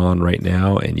have going on right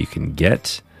now, and you can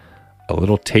get a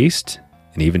little taste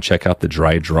and even check out the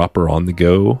dry dropper on the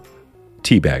go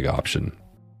tea bag option.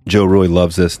 Joe really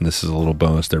loves this, and this is a little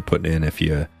bonus they're putting in. If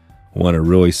you want to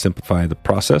really simplify the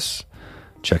process,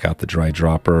 check out the dry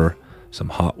dropper, some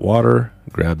hot water,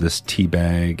 grab this tea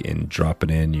bag and drop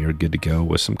it in. You're good to go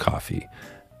with some coffee.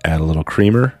 Add a little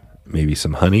creamer, maybe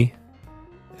some honey,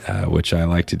 which I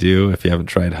like to do. If you haven't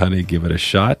tried honey, give it a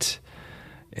shot.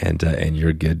 And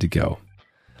you're good to go.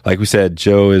 Like we said,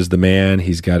 Joe is the man.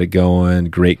 He's got it going.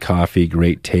 Great coffee,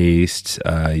 great taste.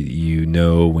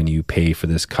 When you pay for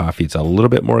this coffee, it's a little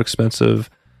bit more expensive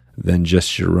than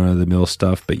just your run-of-the-mill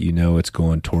stuff, but it's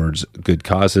going towards good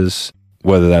causes,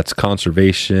 whether that's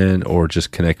conservation or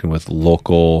just connecting with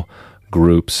local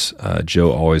groups.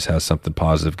 Joe always has something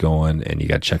positive going, and you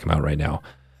got to check him out right now.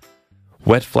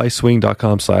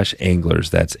 Wetflyswing.com/anglers.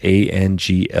 That's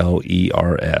ANGLERS.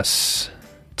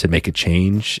 To make a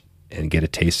change and get a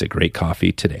taste of great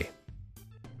coffee today.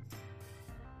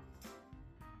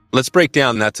 Let's break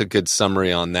down. That's a good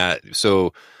summary on that.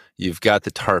 So you've got the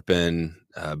tarpon,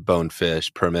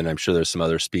 bonefish, permit. I'm sure there's some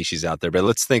other species out there, but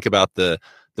let's think about the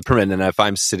permit. And if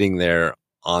I'm sitting there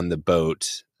on the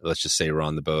boat, let's just say we're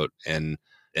on the boat, and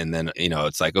then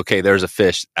it's like, okay, there's a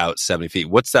fish out 70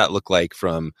 feet. What's that look like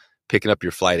from picking up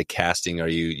your fly to casting? Are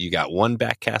you got one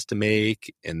back cast to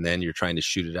make, and then you're trying to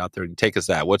shoot it out there? Take us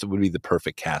that. What would be the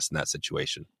perfect cast in that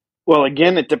situation? Well,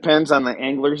 again, it depends on the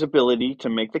angler's ability to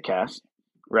make the cast,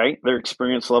 right? Their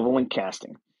experience level in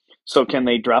casting. So can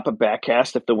they drop a back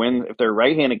cast if they're a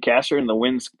right-handed caster and the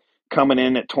wind's coming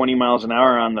in at 20 miles an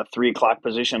hour on the 3 o'clock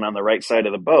position on the right side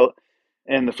of the boat,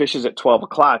 and the fish is at 12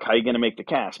 o'clock, how are you going to make the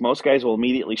cast? Most guys will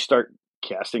immediately start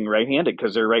casting right-handed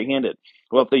because they're right-handed.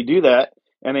 Well, if they do that,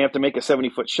 and they have to make a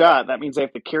 70-foot shot, that means they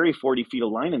have to carry 40 feet of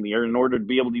line in the air in order to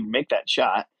be able to make that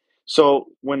shot. So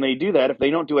when they do that, if they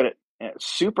don't do it at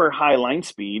super high line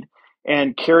speed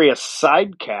and carry a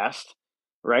side cast,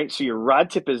 right? So your rod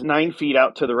tip is 9 feet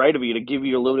out to the right of you to give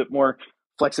you a little bit more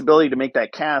flexibility to make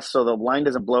that cast so the line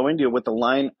doesn't blow into you with the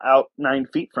line out 9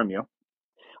 feet from you.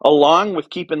 Along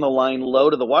with keeping the line low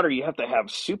to the water, you have to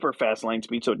have super fast line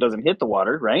speed so it doesn't hit the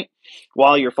water, right?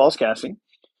 While you're false casting.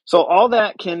 So all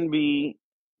that can be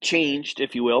changed,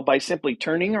 if you will, by simply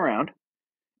turning around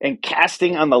and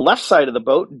casting on the left side of the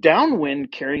boat,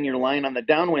 downwind, carrying your line on the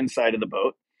downwind side of the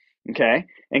boat, okay,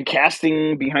 and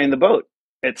casting behind the boat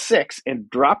at 6 and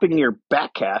dropping your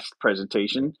back cast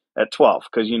presentation at 12,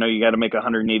 because you got to make a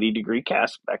 180-degree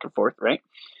cast back and forth, right?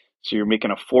 So you're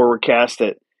making a forward cast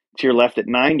to your left at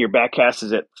 9, your back cast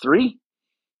is at 3. Does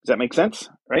that make sense,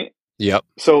 right? Yep.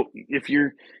 So if you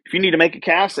need to make a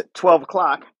cast at 12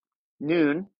 o'clock,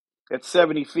 noon, at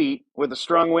 70 feet with a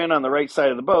strong wind on the right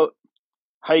side of the boat,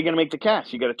 how are you going to make the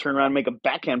cast? You got to turn around and make a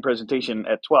backhand presentation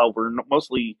at 12, where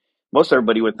most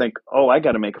everybody would think, oh, I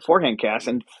got to make a forehand cast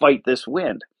and fight this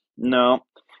wind. No.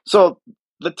 So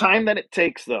the time that it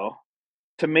takes, though,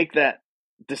 to make that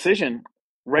decision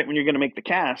right when you're going to make the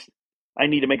cast, I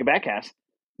need to make a back cast.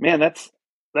 Man, that's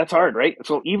hard, right?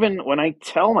 So even when I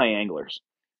tell my anglers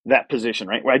that position,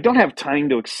 right, where I don't have time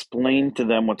to explain to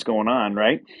them what's going on,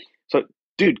 right? So,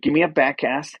 dude, give me a back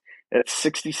cast at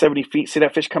 60, 70 feet. See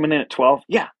that fish coming in at 12?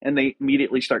 Yeah. And they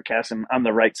immediately start casting on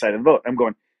the right side of the boat. I'm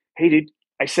going, hey, dude,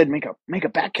 I said make a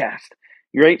back cast.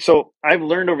 Right? So I've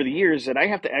learned over the years that I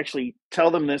have to actually tell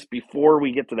them this before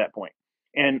we get to that point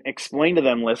and explain to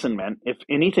them, listen, man, if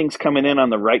anything's coming in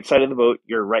on the right side of the boat,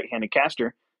 you're a right-handed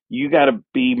caster, you got to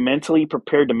be mentally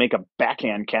prepared to make a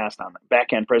backhand cast on that,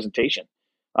 backhand presentation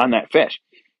on that fish.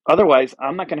 Otherwise,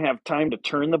 I'm not going to have time to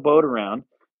turn the boat around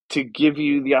to give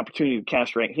you the opportunity to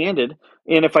cast right-handed.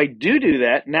 And if I do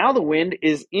that, now the wind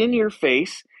is in your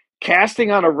face, casting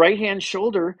on a right-hand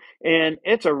shoulder, and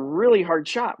it's a really hard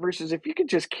shot. Versus if you could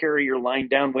just carry your line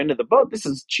downwind of the boat, this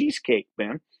is cheesecake,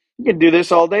 man. You can do this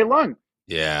all day long.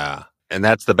 Yeah, and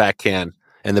that's the backhand.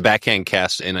 And the backhand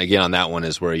cast, and again on that one,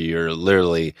 is where you're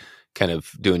literally kind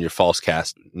of doing your false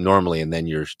cast normally, and then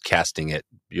you're casting it.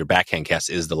 Your backhand cast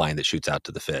is the line that shoots out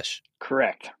to the fish.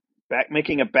 Correct.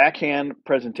 Making a backhand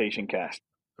presentation cast.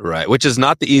 Right, which is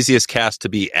not the easiest cast to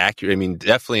be accurate. I mean,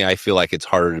 definitely, I feel like it's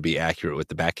harder to be accurate with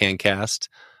the backhand cast.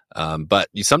 But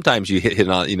sometimes you hit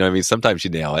on, you know what I mean? Sometimes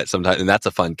you nail it. Sometimes, and that's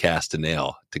a fun cast to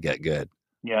nail to get good.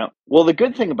 Yeah. Well, the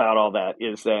good thing about all that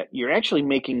is that you're actually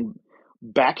making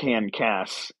backhand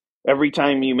casts every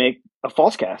time you make a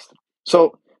false cast.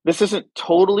 So this isn't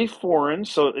totally foreign.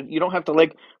 So you don't have to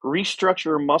like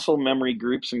restructure muscle memory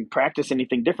groups and practice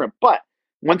anything different. But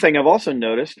one thing I've also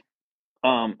noticed,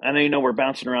 I know we're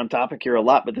bouncing around topic here a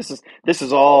lot, but this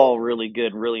is all really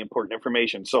good, really important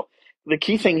information. So the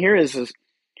key thing here is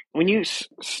when you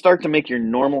start to make your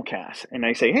normal cast, and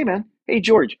I say, hey man, hey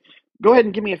George, go ahead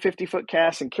and give me a 50-foot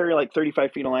cast and carry like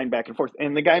 35 feet of line back and forth.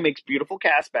 And the guy makes beautiful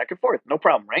casts back and forth, no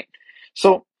problem, right?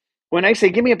 So when I say,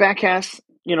 give me a back cast,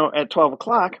 at 12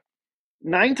 o'clock,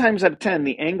 9 times out of 10,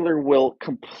 the angler will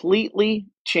completely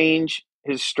change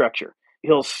his structure.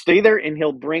 He'll stay there and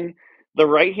he'll bring the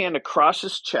right hand across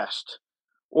his chest,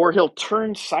 or he'll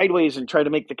turn sideways and try to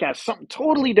make the cast something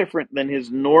totally different than his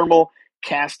normal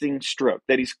casting stroke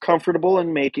that he's comfortable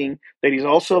in making, that he's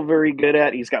also very good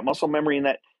at. He's got muscle memory in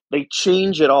that. They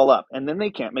change it all up and then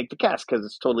they can't make the cast because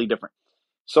it's totally different.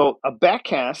 So a back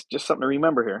cast, just something to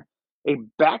remember here, a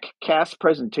back cast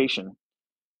presentation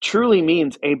truly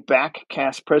means a back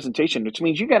cast presentation, which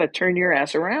means you got to turn your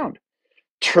ass around.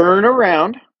 Turn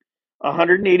around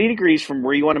 180 degrees from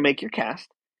where you want to make your cast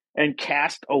and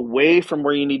cast away from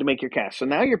where you need to make your cast. So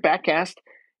now your back cast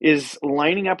is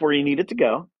lining up where you need it to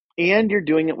go, and you're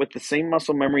doing it with the same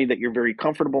muscle memory that you're very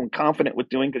comfortable and confident with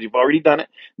doing because you've already done it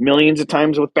millions of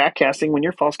times with back casting when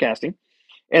you're false casting.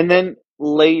 And then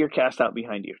lay your cast out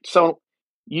behind you. So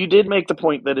you did make the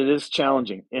point that it is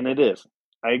challenging, and it is.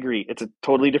 I agree. It's a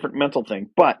totally different mental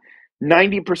thing, but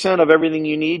 90% of everything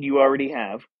you need, you already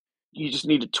have. You just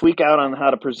need to tweak out on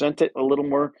how to present it a little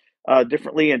more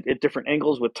differently and at different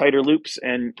angles with tighter loops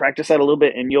and practice that a little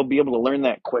bit, and you'll be able to learn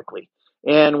that quickly.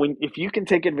 And if you can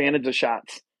take advantage of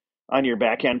shots on your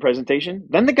backhand presentation,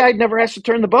 then the guide never has to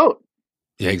turn the boat.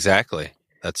 Yeah, exactly.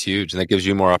 That's huge, and that gives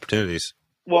you more opportunities.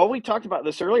 Well, we talked about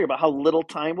this earlier about how little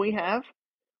time we have.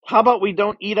 How about we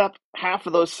don't eat up half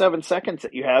of those 7 seconds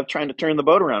that you have trying to turn the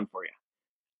boat around for you?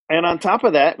 And on top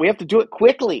of that, we have to do it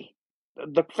quickly.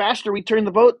 The faster we turn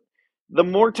the boat, the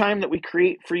more time that we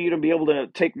create for you to be able to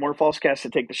take more false casts to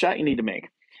take the shot you need to make.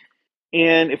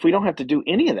 And if we don't have to do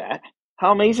any of that,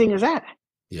 how amazing is that?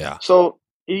 Yeah. So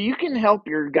you can help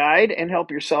your guide and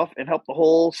help yourself and help the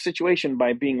whole situation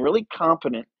by being really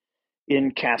competent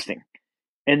in casting.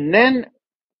 And then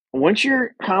once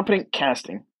you're competent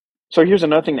casting, so here's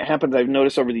another thing that happens I've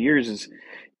noticed over the years is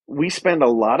we spend a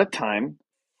lot of time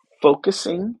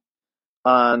focusing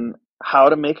on how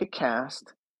to make a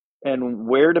cast and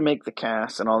where to make the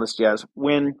cast and all this jazz.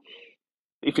 When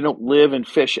if you don't live and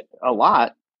fish a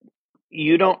lot,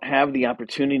 you don't have the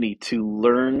opportunity to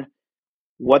learn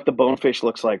what the bonefish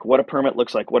looks like, what a permit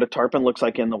looks like, what a tarpon looks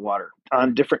like in the water,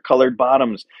 on different colored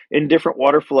bottoms, in different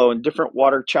water flow, in different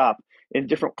water chop, in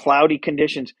different cloudy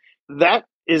conditions. That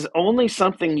is only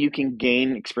something you can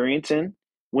gain experience in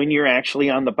when you're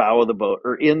actually on the bow of the boat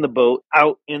or in the boat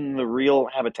out in the real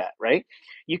habitat, right?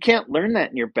 You can't learn that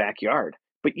in your backyard,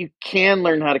 but you can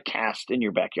learn how to cast in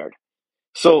your backyard.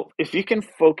 So if you can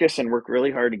focus and work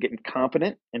really hard to get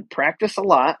competent and practice a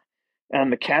lot on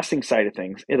the casting side of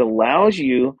things, it allows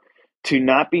you to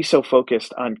not be so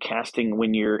focused on casting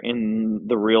when you're in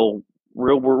the real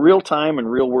time and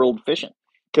real world fishing.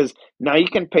 Because now you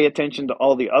can pay attention to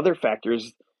all the other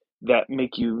factors that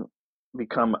make you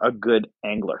become a good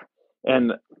angler.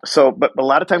 And so, but a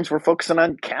lot of times we're focusing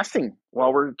on casting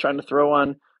while we're trying to throw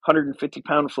on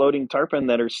 150-pound floating tarpon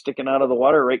that are sticking out of the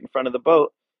water right in front of the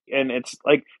boat. And it's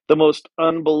like the most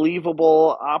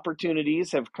unbelievable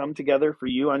opportunities have come together for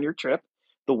you on your trip.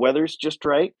 The weather's just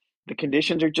right. The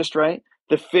conditions are just right.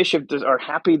 The fish are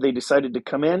happy they decided to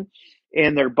come in,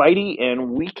 and they're bitey,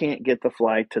 and we can't get the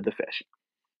fly to the fish.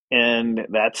 And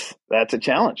that's a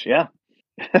challenge. Yeah.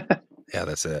 Yeah,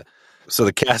 that's it. So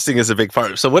the casting is a big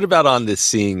part. So what about on the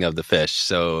seeing of the fish?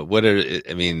 So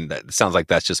that sounds like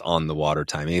that's just on the water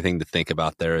time. Anything to think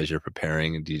about there as you're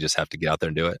preparing? Do you just have to get out there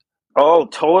and do it? Oh,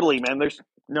 totally, man.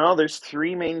 There's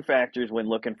three main factors when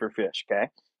looking for fish. Okay.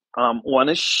 One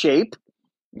is shape.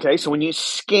 Okay. So when you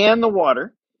scan the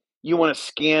water, you want to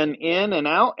scan in and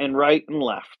out and right and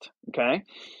left. Okay.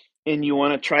 And you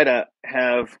want to try to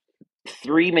have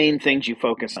three main things you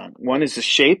focus on. One is the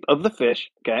shape of the fish.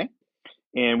 Okay.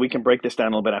 And we can break this down a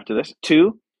little bit after this.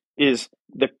 Two is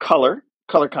the color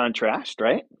contrast,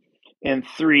 right? And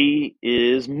three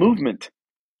is movement.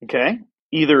 Okay.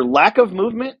 Either lack of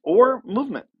movement or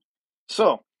movement.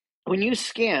 So when you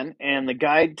scan and the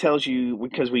guide tells you,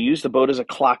 because we use the boat as a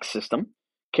clock system,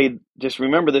 Okay, just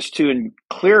remember this too and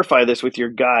clarify this with your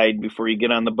guide before you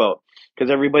get on the boat,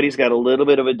 because everybody's got a little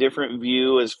bit of a different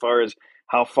view as far as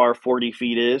how far 40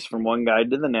 feet is from one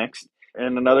guide to the next.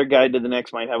 And another guide to the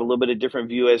next might have a little bit of different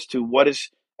view as to what is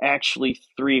actually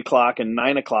 3 o'clock and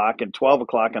 9 o'clock and 12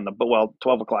 o'clock on the boat. Well,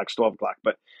 12 o'clock is 12 o'clock,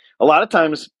 but a lot of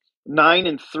times 9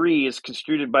 and 3 is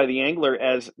construed by the angler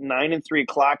as 9 and 3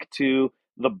 o'clock to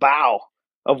the bow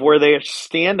of where they are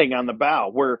standing on the bow,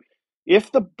 where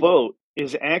if the boat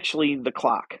is actually the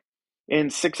clock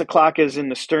and 6 o'clock is in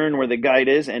the stern where the guide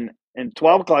is, and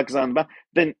 12 o'clock is on the bow,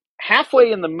 then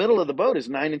halfway in the middle of the boat is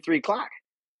 9 and 3 o'clock.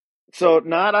 So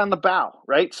not on the bow,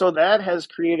 right? So that has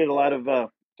created a lot of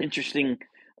interesting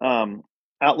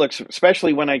outlooks,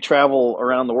 especially when I travel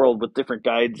around the world with different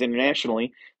guides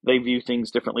internationally. They view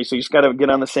things differently. So you just got to get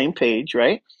on the same page,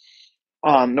 right?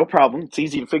 No problem. It's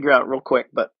easy to figure out real quick.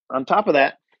 But on top of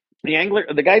that,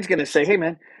 the guide's going to say, hey,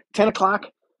 man, 10 o'clock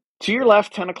to your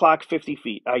left, 10 o'clock, 50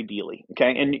 feet, ideally.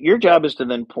 Okay. And your job is to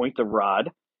then point the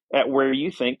rod at where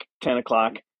you think 10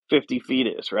 o'clock, 50 feet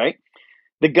is, right?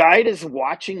 The guide is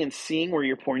watching and seeing where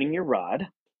you're pointing your rod,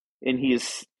 and he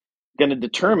is going to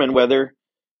determine whether,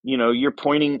 you're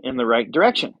pointing in the right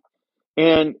direction.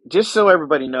 And just so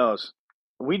everybody knows,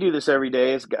 we do this every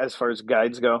day as far as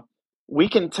guides go. We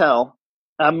can tell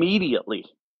immediately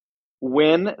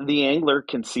when the angler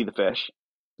can see the fish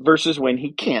versus when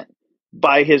he can't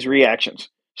by his reactions.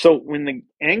 So when the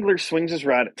angler swings his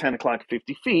rod at 10 o'clock,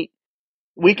 50 feet,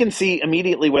 we can see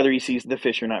immediately whether he sees the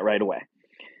fish or not right away.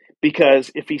 Because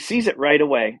if he sees it right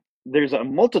away, there's a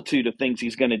multitude of things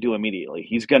he's going to do immediately.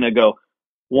 He's going to go,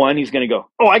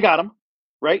 oh, I got him,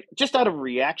 right? Just out of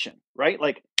reaction, right?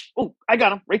 Like, oh, I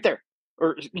got him right there.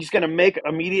 Or he's going to make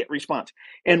immediate response.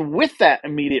 And with that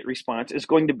immediate response is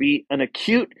going to be an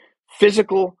acute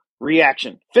physical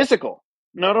reaction. Physical,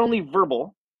 not only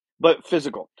verbal, but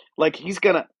physical. Like he's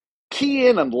going to key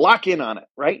in and lock in on it,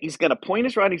 right? He's going to point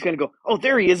his rod. He's going to go, oh,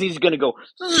 there he is. He's going to go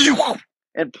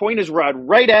and point his rod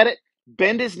right at it,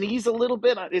 bend his knees a little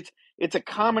bit. It's a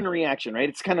common reaction, right?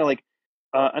 It's kind of like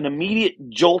an immediate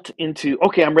jolt into,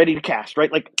 okay, I'm ready to cast,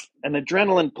 right? Like an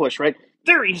adrenaline push, right?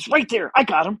 There, he's right there. I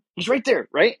got him. He's right there,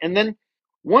 right? And then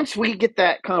once we get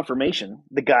that confirmation,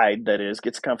 the guide, that is,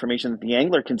 gets confirmation that the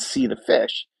angler can see the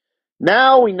fish,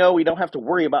 now we know we don't have to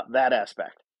worry about that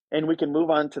aspect, and we can move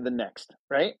on to the next,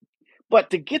 right? But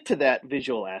to get to that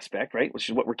visual aspect, right, which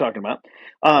is what we're talking about,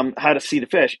 how to see the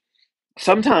fish,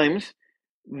 sometimes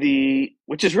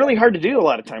which is really hard to do a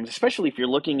lot of times, especially if you're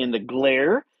looking in the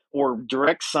glare or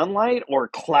direct sunlight or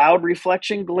cloud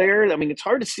reflection glare. I mean, it's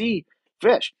hard to see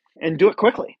fish and do it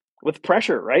quickly with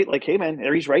pressure, right? Like, hey, man,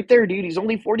 he's right there, dude. He's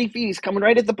only 40 feet. He's coming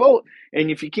right at the boat. And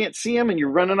if you can't see him and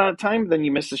you're running out of time, then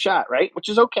you miss the shot, right? Which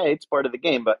is okay. It's part of the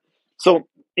game. But so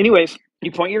anyways,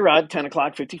 you point your rod 10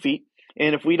 o'clock, 50 feet.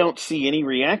 And if we don't see any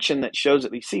reaction that shows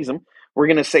that he sees him, we're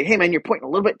going to say, hey, man, you're pointing a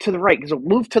little bit to the right. So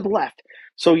move to the left.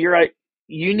 So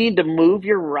you need to move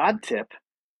your rod tip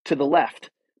to the left.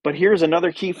 But here's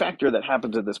another key factor that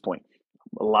happens at this point.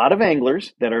 A lot of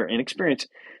anglers that are inexperienced,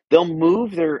 they'll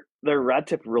move their rod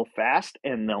tip real fast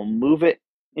and they'll move it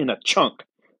in a chunk.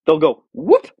 They'll go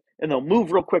whoop and they'll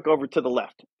move real quick over to the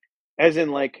left. As in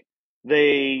like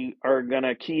they are going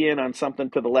to key in on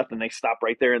something to the left and they stop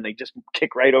right there and they just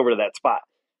kick right over to that spot.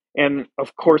 And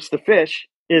of course the fish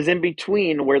is in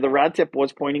between where the rod tip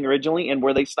was pointing originally and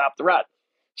where they stopped the rod.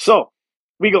 So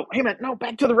we go, hey, man, no,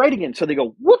 back to the right again. So they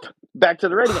go, whoop, back to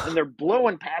the right again. And they're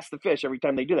blowing past the fish every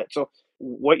time they do that. So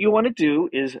what you want to do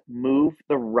is move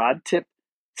the rod tip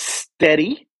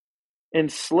steady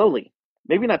and slowly.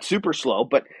 Maybe not super slow,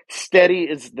 but steady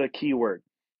is the key word.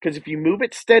 Because if you move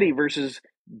it steady versus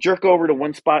jerk over to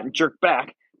one spot and jerk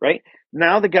back, right?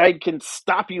 Now the guide can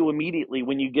stop you immediately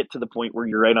when you get to the point where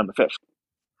you're right on the fish.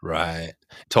 Right.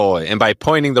 Totally. And by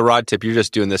pointing the rod tip, you're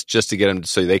just doing this just to get them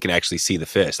so they can actually see the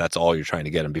fish. That's all you're trying to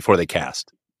get them before they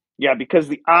cast. Yeah, because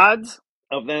the odds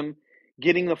of them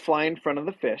getting the fly in front of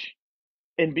the fish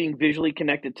and being visually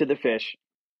connected to the fish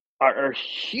are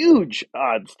huge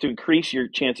odds to increase your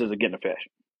chances of getting a fish,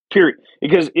 period.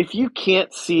 Because if you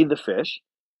can't see the fish,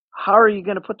 how are you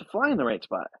going to put the fly in the right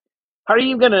spot? How are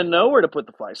you going to know where to put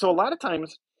the fly? So a lot of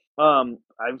times,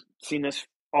 I've seen this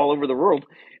all over the world,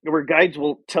 where guides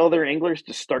will tell their anglers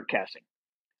to start casting.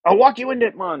 I'll walk you into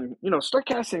it, man. Start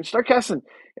casting.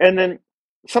 And then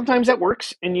sometimes that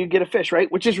works and you get a fish, right?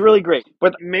 Which is really great.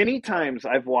 But many times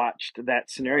I've watched that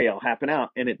scenario happen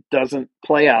out and it doesn't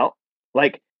play out.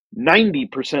 Like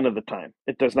 90% of the time,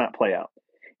 it does not play out.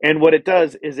 And what it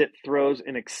does is it throws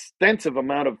an extensive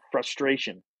amount of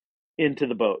frustration into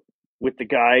the boat with the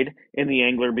guide and the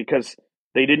angler because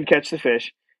they didn't catch the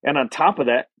fish. And on top of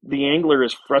that, the angler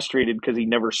is frustrated because he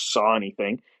never saw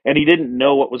anything and he didn't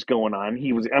know what was going on.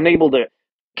 He was unable to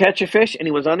catch a fish and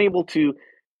he was unable to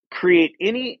create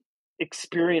any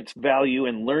experience value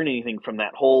and learn anything from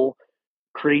that whole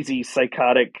crazy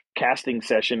psychotic casting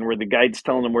session where the guide's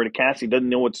telling him where to cast. He doesn't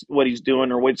know what he's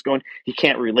doing or what's going. He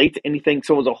can't relate to anything.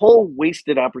 So it was a whole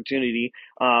wasted opportunity,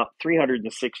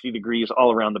 360 degrees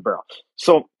all around the barrel.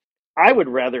 So I would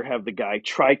rather have the guy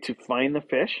try to find the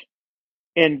fish.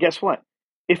 And guess what?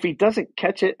 If he doesn't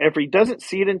catch it, if he doesn't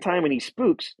see it in time and he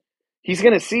spooks, he's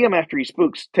going to see him after he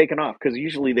spooks taking off because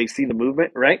usually they see the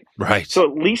movement, right? Right. So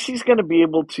at least he's going to be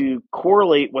able to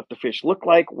correlate what the fish looked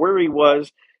like, where he was,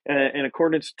 in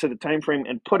accordance to the time frame,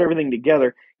 and put everything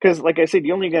together. Because, like I said,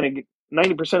 you're only going to get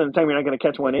 90% of the time you're not going to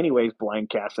catch one anyways, blind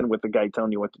casting with the guy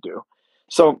telling you what to do.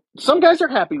 So some guys are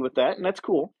happy with that, and that's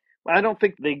cool. I don't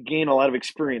think they gain a lot of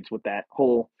experience with that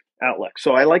whole outlook.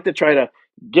 So I like to try to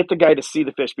get the guy to see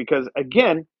the fish because,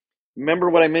 again,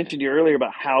 remember what I mentioned to you earlier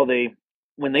about how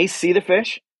when they see the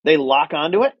fish, they lock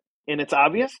onto it and it's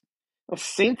obvious. The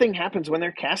same thing happens when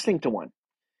they're casting to one.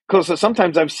 Because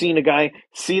sometimes I've seen a guy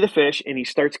see the fish and he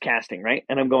starts casting, right?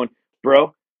 And I'm going,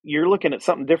 bro, you're looking at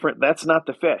something different. That's not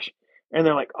the fish. And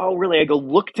they're like, oh, really? I go,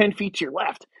 look 10 feet to your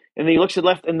left. And then he looks to the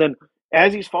left. And then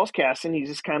as he's false casting, he's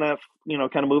just kind of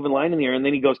moving line in the air. And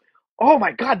then he goes, oh,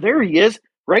 my God, there he is.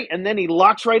 Right. And then he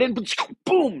locks right in,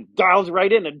 boom, dials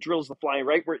right in and drills the fly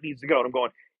right where it needs to go. And I'm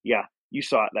going, yeah, you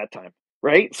saw it that time.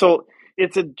 Right. So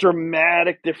it's a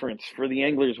dramatic difference for the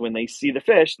anglers when they see the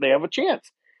fish, they have a chance.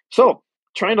 So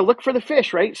trying to look for the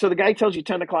fish, right? So the guy tells you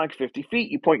 10 o'clock, 50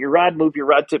 feet. You point your rod, move your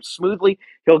rod tip smoothly.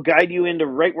 He'll guide you into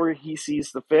right where he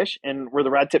sees the fish and where the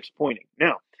rod tip's pointing.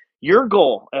 Now, your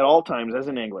goal at all times as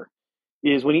an angler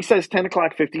is when he says 10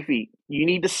 o'clock, 50 feet, you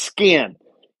need to scan.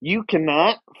 You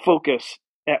cannot focus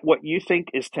at what you think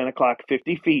is 10 o'clock,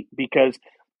 50 feet, because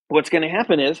what's going to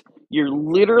happen is you're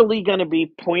literally going to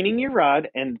be pointing your rod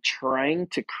and trying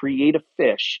to create a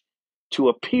fish to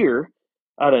appear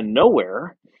out of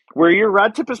nowhere where your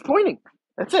rod tip is pointing.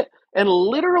 That's it. And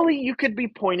literally you could be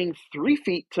pointing 3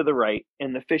 feet to the right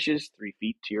and the fish is 3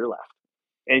 feet to your left.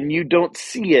 And you don't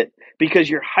see it because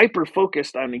you're hyper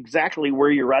focused on exactly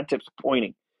where your rod tip's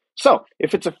pointing. So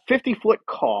if it's a 50-foot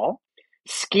call,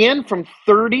 scan from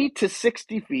 30 to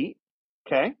 60 feet,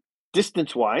 okay,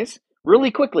 distance-wise,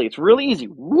 really quickly. It's really easy.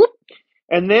 Whoop.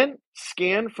 And then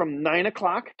scan from 9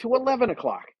 o'clock to 11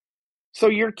 o'clock. So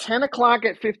your 10 o'clock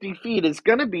at 50 feet is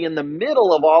going to be in the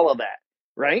middle of all of that,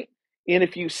 right? And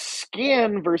if you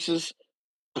scan versus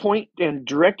point and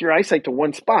direct your eyesight to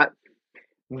one spot,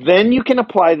 then you can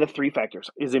apply the 3 factors.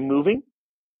 Is it moving?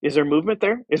 Is there movement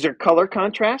there? Is there color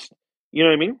contrast? You know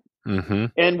what I mean? Mm-hmm.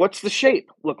 And what's the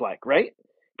shape look like, right?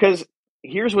 Because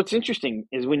here's what's interesting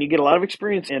is when you get a lot of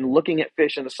experience in looking at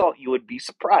fish in the salt, you would be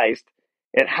surprised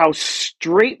at how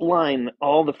straight line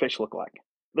all the fish look like.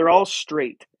 They're all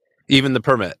straight. Even the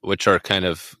permit, which are kind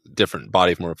of different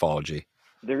body morphology.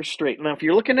 They're straight. Now, if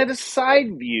you're looking at a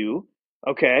side view,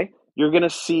 okay, you're going to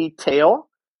see tail,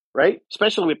 right?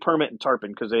 Especially with permit and tarpon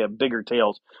because they have bigger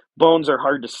tails. Bones are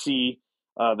hard to see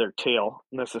their tail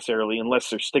necessarily unless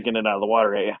they're sticking it out of the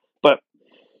water at you. But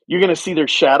you're going to see their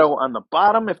shadow on the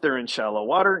bottom if they're in shallow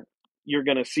water. You're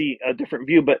going to see a different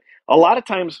view. But a lot of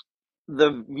times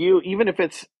the view, even if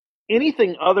it's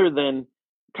anything other than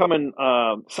coming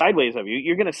sideways of you,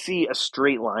 you're going to see a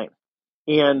straight line.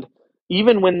 And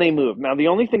even when they move. Now, the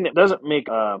only thing that doesn't make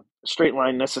a straight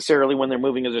line necessarily when they're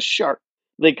moving is a shark.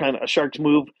 Sharks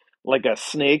move like a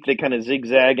snake. They kind of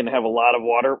zigzag and have a lot of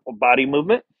water body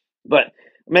movement. But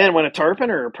man, when a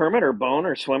tarpon or a permit or bone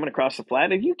are swimming across the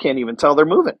flat, you can't even tell they're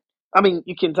moving. I mean,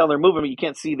 you can tell they're moving, but you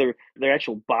can't see their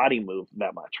actual body move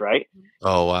that much, right?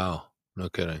 Oh, wow. No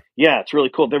kidding. Yeah, it's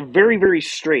really cool. They're very, very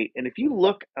straight. And if you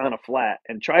look on a flat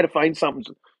and try to find something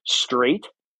straight,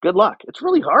 good luck. It's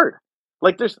really hard.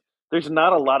 Like there's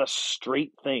not a lot of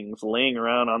straight things laying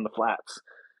around on the flats.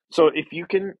 So if you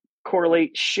can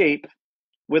correlate shape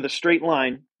with a straight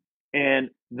line and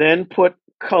then put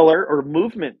color or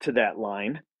movement to that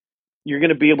line, you're going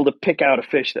to be able to pick out a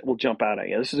fish that will jump out at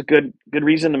you. This is a good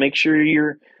reason to make sure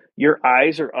your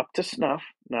eyes are up to snuff.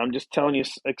 Now, I'm just telling you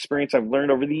experience I've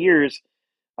learned over the years.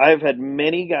 I've had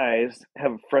many guys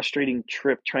have a frustrating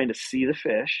trip trying to see the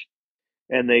fish.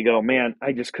 And they go, man,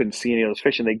 I just couldn't see any of those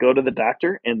fish. And they go to the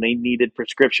doctor and they needed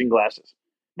prescription glasses.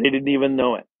 They didn't even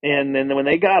know it. And then when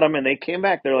they got them and they came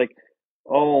back, they're like,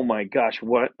 oh my gosh,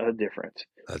 what a difference.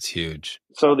 That's huge.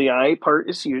 So the eye part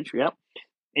is huge. Yeah.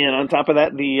 And on top of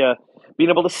that, the being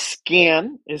able to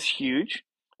scan is huge,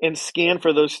 and scan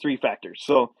for those 3 factors.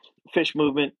 So fish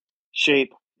movement,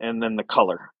 shape, and then the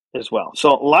color as well. So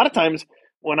a lot of times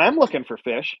when I'm looking for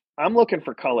fish, I'm looking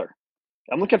for color.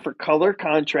 I'm looking for color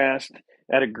contrast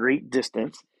at a great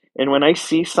distance. And when I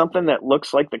see something that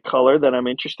looks like the color that I'm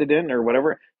interested in or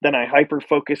whatever, then I hyper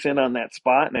focus in on that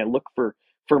spot and I look for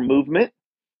movement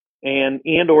and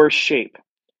or shape.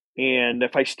 And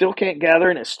if I still can't gather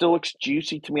and it still looks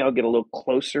juicy to me, I'll get a little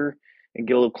closer and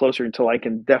get a little closer until I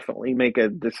can definitely make a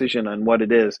decision on what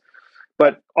it is.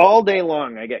 But all day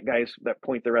long, I get guys that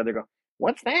point their other go,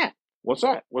 "What's that? What's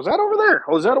that? Was that over there?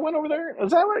 Oh, is that a one over there?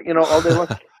 Is that what?" All day long,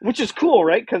 which is cool,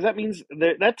 right? Because that means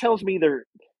that tells me they're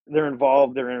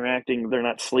involved, they're interacting, they're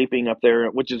not sleeping up there,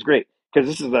 which is great because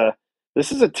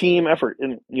this is a team effort.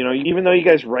 And even though you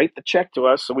guys write the check to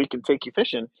us so we can take you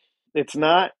fishing, it's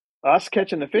not us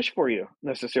catching the fish for you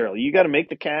necessarily. You got to make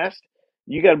the cast.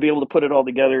 You got to be able to put it all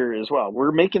together as well.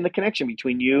 We're making the connection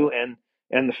between you and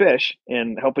the fish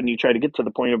and helping you try to get to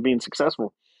the point of being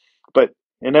successful. But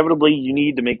inevitably, you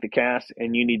need to make the cast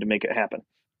and you need to make it happen.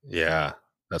 Yeah,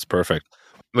 that's perfect.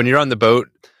 When you're on the boat,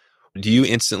 do you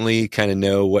instantly kind of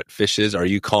know what fish is? Are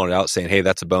you calling it out saying, hey,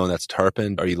 that's a bone, that's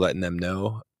tarpon? Are you letting them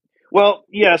know? Well,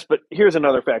 yes, but here's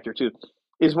another factor too,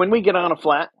 is when we get on a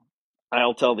flat,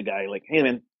 I'll tell the guy, like, hey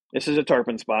man, this is a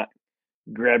tarpon spot.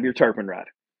 Grab your tarpon rod.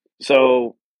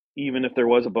 So even if there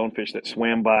was a bonefish that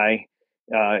swam by,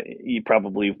 you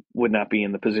probably would not be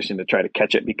in the position to try to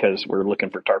catch it because we're looking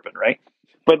for tarpon, right?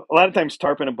 But a lot of times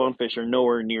tarpon and bonefish are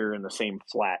nowhere near in the same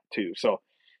flat too. So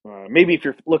maybe if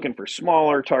you're looking for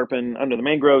smaller tarpon under the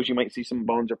mangroves, you might see some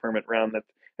bones or permit around that,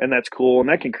 and that's cool. And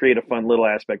that can create a fun little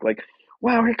aspect, like,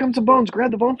 wow, here comes the bones,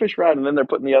 grab the bonefish rod, and then they're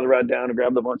putting the other rod down and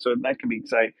grab the bone. So that can be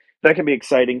exciting. That can be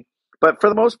exciting. But for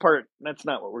the most part, that's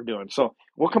not what we're doing. So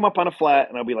we'll come up on a flat,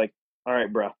 and I'll be like, all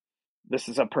right, bro, this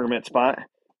is a permit spot.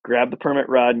 Grab the permit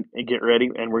rod and get ready,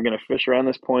 and we're going to fish around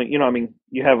this point. You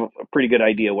have a pretty good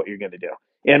idea what you're going to do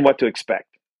and what to expect.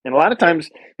 And a lot of times,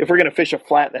 if we're going to fish a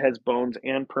flat that has bones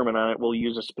and permit on it, we'll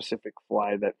use a specific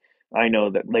fly that I know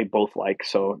that they both like.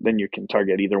 So then you can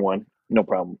target either one. No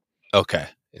problem. Okay,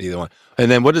 either one.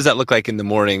 And then what does that look like in the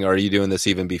morning? Are you doing this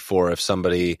even before if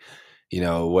somebody,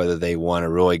 whether they want to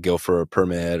really go for a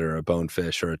permit or a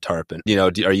bonefish or a tarpon,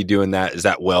 are you doing that? Is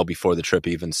that well before the trip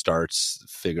even starts,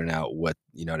 figuring out what,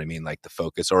 what I mean, like the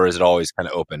focus, or is it always kind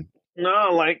of open?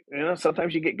 No,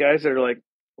 sometimes you get guys that are like,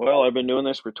 well, I've been doing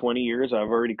this for 20 years. I've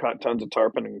already caught tons of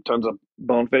tarpon and tons of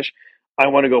bonefish. I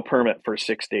want to go permit for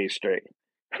 6 days straight.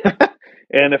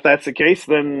 And if that's the case,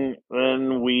 then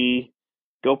we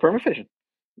go permit fishing.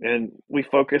 And we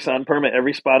focus on permit.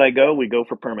 Every spot I go, we go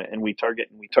for permit, and we target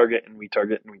and we target and we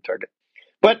target and we target.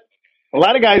 But a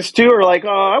lot of guys too are like, oh,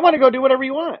 I want to go do whatever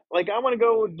you want. Like, I want to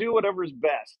go do whatever's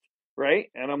best. Right.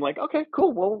 And I'm like, okay,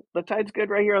 cool. Well, the tide's good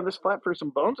right here on this flat for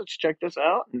some bones. Let's check this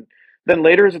out. And then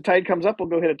later, as the tide comes up, we'll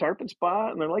go hit a tarpon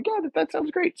spot. And they're like, yeah, that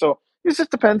sounds great. So it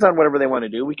just depends on whatever they want to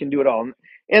do. We can do it all.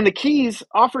 And the Keys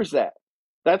offers that.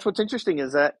 That's what's interesting,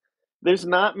 is that there's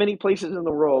not many places in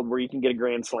the world where you can get a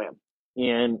Grand Slam.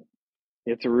 And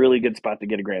it's a really good spot to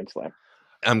get a Grand Slam.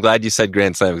 I'm glad you said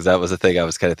Grand Slam, because that was the thing I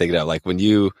was kind of thinking of. Like when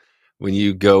you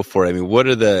go for it, I mean, what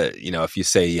are the, if you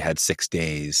say you had 6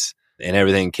 days and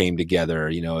everything came together,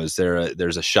 is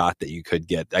there's a shot that you could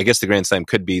get? I guess the Grand Slam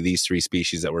could be these 3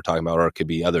 species that we're talking about, or it could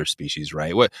be other species,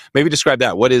 right? Maybe describe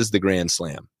that. What is the Grand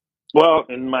Slam? Well,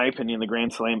 in my opinion, the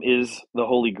Grand Slam is the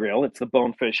holy grail. It's the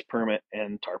bonefish, permit,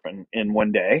 and tarpon in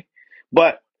one day.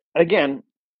 But again,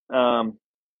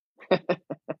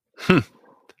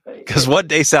 because one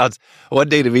day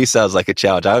to me sounds like a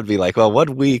challenge. I would be like, well,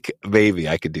 1 week, maybe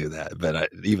I could do that. But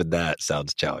even that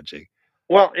sounds challenging.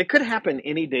 Well, it could happen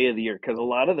any day of the year, because a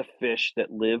lot of the fish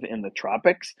that live in the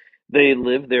tropics, they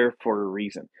live there for a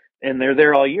reason. And they're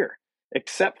there all year,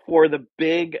 except for the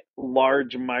big,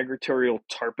 large migratory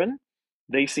tarpon.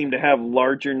 They seem to have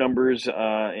larger numbers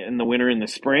in the winter and the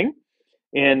spring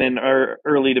and in our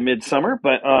early to midsummer.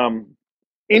 But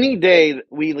any day that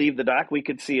we leave the dock, we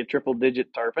could see a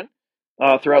triple-digit tarpon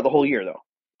throughout the whole year, though.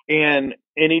 And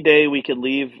any day we could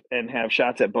leave and have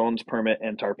shots at bones, permit,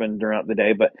 and tarpon throughout the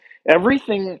day. But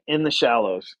everything in the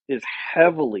shallows is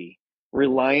heavily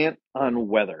reliant on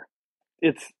weather.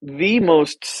 It's the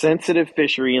most sensitive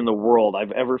fishery in the world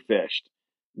I've ever fished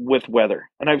with weather.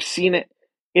 And I've seen it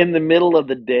in the middle of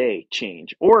the day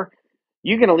change. Or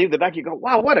you're going to leave the dock, you go,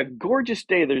 wow, what a gorgeous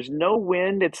day. There's no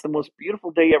wind. It's the most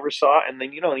beautiful day you ever saw. And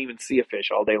then you don't even see a fish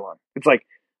all day long. It's like,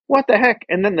 what the heck?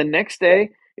 And then the next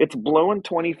day, it's blowing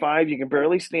 25. You can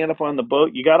barely stand up on the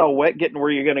boat. You got all wet getting where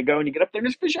you're going to go. And you get up there and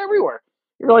there's fish everywhere.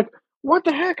 You're like, what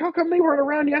the heck? How come they weren't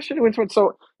around yesterday?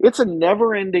 So it's a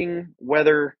never-ending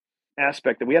weather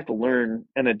aspect that we have to learn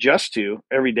and adjust to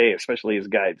every day, especially as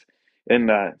guides. And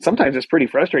sometimes it's pretty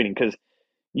frustrating because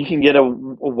you can get a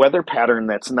weather pattern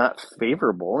that's not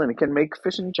favorable, and it can make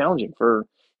fishing challenging for,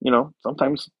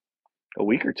 sometimes a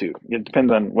week or two. It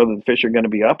depends on whether the fish are going to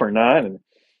be up or not, and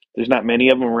there's not many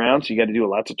of them around, so you got to do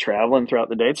lots of traveling throughout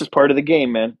the day. It's just part of the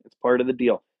game, man. It's part of the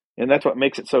deal, and that's what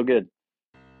makes it so good.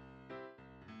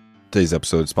 Today's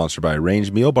episode is sponsored by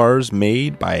Range Meal Bars,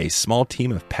 made by a small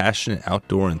team of passionate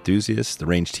outdoor enthusiasts. The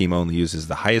Range team only uses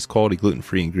the highest quality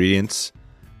gluten-free ingredients,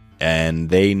 and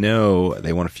they know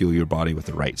they want to fuel your body with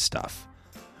the right stuff.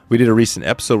 We did a recent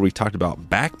episode where we talked about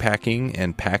backpacking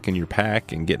and packing your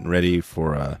pack and getting ready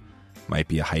for might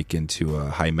be a hike into a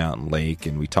high mountain lake,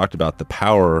 and we talked about the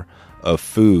power of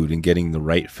food and getting the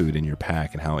right food in your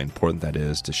pack and how important that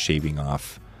is to shaving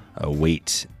off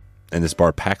weight. And this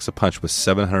bar packs a punch with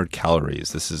 700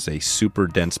 calories. This is a super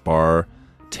dense bar,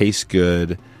 tastes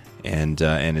good, and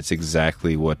it's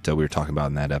exactly what we were talking about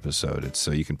in that episode.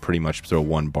 So you can pretty much throw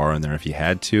one bar in there if you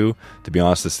had to. To be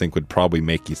honest, this thing would probably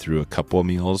make you through a couple of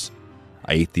meals.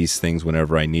 I eat these things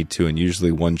whenever I need to, and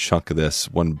usually one chunk of this,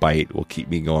 one bite, will keep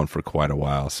me going for quite a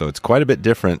while. So it's quite a bit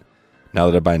different now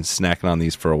that I've been snacking on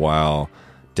these for a while,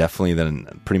 definitely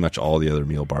than pretty much all the other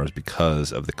meal bars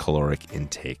because of the caloric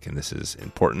intake. And this is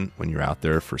important when you're out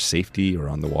there for safety or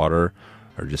on the water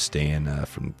or just staying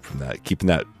from that, keeping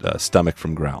that stomach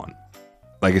from growling.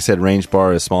 Like I said, Range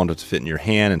Bar is small enough to fit in your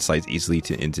hand and slides easily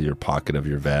into your pocket of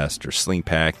your vest or sling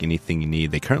pack, anything you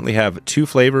need. They currently have 2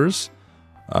 flavors.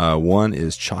 One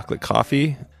is chocolate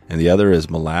coffee, and the other is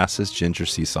molasses ginger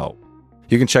sea salt.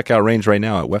 You can check out Range right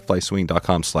now at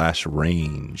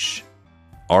wetflyswing.com/range.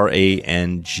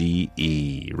 RANGE.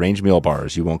 Range Meal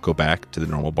Bars. You won't go back to the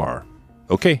normal bar.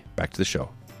 Okay, back to the show.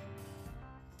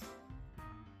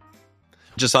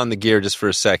 Just on the gear, just for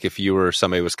a sec, if you were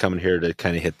somebody was coming here to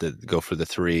kind of go for the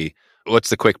 3, what's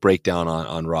the quick breakdown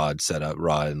on rod setup,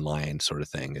 rod and line sort of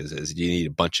thing? Do you need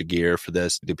a bunch of gear for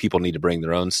this? Do people need to bring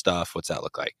their own stuff? What's that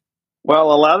look like?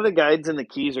 Well, a lot of the guides in the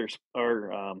Keys are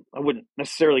I wouldn't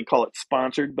necessarily call it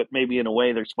sponsored, but maybe in a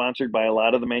way they're sponsored by a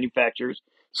lot of the manufacturers.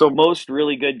 So most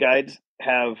really good guides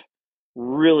have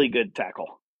really good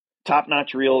tackle,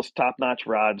 top-notch reels, top-notch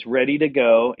rods, ready to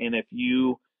go. And if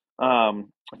you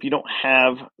don't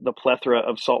have the plethora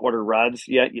of saltwater rods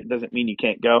yet, it doesn't mean you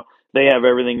can't go. They have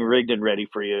everything rigged and ready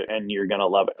for you, and you're gonna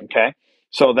love it. Okay,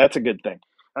 so that's a good thing.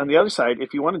 On the other side,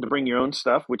 if you wanted to bring your own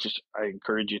stuff, which is I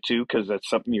encourage you to, because that's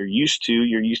something you're used to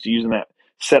using that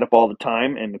setup all the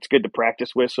time, and it's good to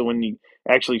practice with. So when you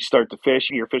actually start to fish,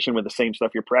 you're fishing with the same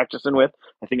stuff you're practicing with.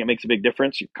 I think it makes a big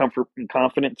difference. Your comfort and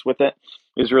confidence with it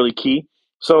is really key.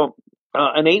 So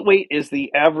an 8-weight is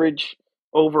the average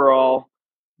overall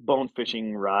bone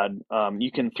fishing rod.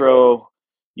 You can throw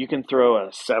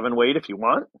a 7-weight if you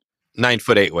want.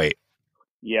 9-foot 8-weight.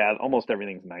 Yeah, almost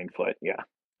everything's 9-foot. Yeah.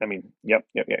 I mean, yep.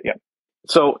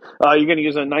 So you're going to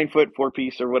use a 9-foot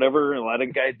 4-piece or whatever. A lot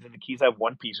of guides in the Keys have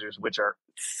 1-piecers, which are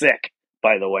sick,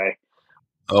 by the way.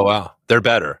 Oh wow, they're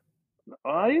better.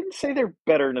 I didn't say they're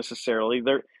better necessarily.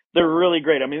 They're really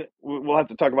great. I mean, we'll have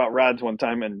to talk about rods one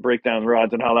time and break down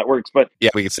rods and how that works. But yeah,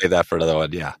 we could say that for another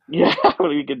one. Yeah,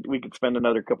 we could spend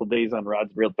another couple days on rods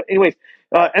and reels. But anyways,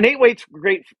 an 8-weight's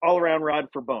great all around rod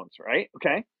for bones, right?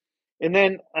 Okay, and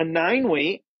then a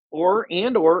 9-weight or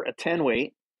a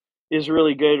 10-weight is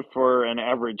really good for an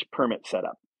average permit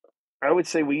setup. I would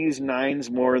say we use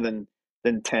 9s more than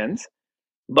 10s.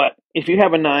 But if you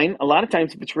have a 9, a lot of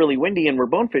times if it's really windy and we're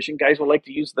bone fishing, guys will like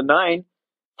to use the 9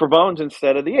 for bones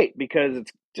instead of the 8 because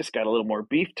it's just got a little more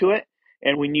beef to it.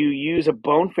 And when you use a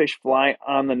bonefish fly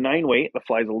on the 9-weight, the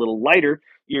fly's a little lighter,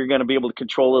 you're going to be able to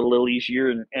control it a little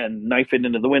easier and knife it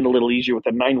into the wind a little easier with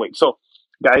a 9-weight. So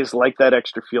guys like that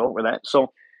extra feel with that.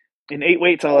 So an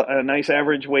 8-weight's a nice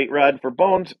average weight rod for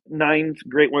bones. 9's a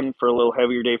great one for a little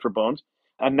heavier day for bones.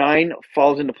 A 9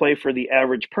 falls into play for the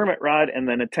average permit rod, and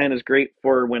then a 10 is great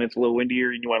for when it's a little windier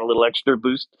and you want a little extra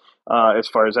boost as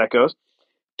far as that goes.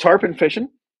 Tarpon fishing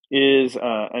is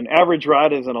an average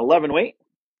rod is an 11-weight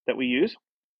that we use.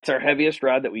 It's our heaviest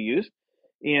rod that we use,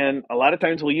 and a lot of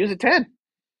times we'll use a 10,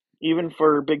 even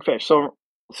for big fish. So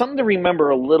something to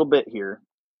remember a little bit here,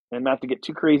 and not to get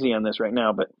too crazy on this right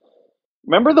now, but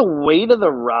remember the weight of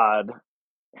the rod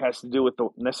has to do with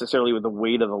necessarily with the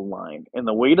weight of the line. And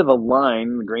the weight of the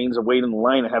line, the grains of weight in the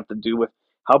line have to do with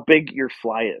how big your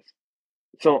fly is.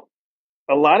 So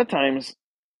a lot of times,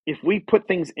 if we put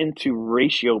things into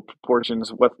ratio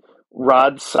proportions with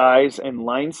rod size and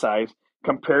line size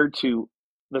compared to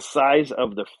the size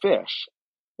of the fish,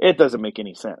 it doesn't make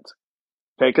any sense.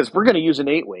 Okay, because we're going to use an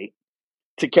 8-weight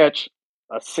to catch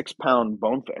a 6-pound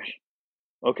bonefish.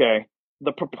 Okay,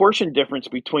 the proportion difference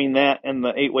between that and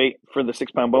the 8-weight for the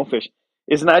 6-pound bonefish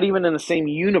is not even in the same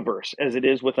universe as it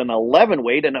is with an 11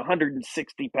 weight and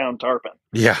 160-pound tarpon.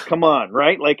 Yeah. Come on,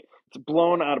 right? Like, it's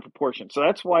blown out of proportion. So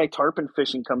that's why tarpon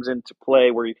fishing comes into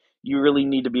play, where you really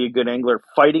need to be a good angler,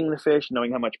 fighting the fish,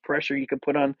 knowing how much pressure you can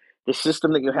put on the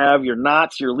system that you have, your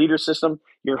knots, your leader system,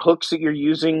 your hooks that you're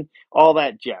using, all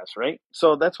that jazz, right?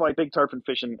 So that's why big tarpon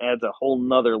fishing adds a whole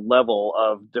nother level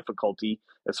of difficulty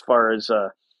as far as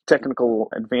technical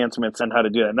advancements and how to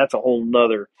do that. And that's a whole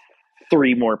nother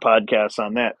 3 more podcasts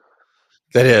on that.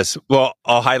 That is. Well,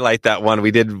 I'll highlight that one.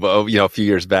 We did, a few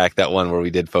years back, that one where we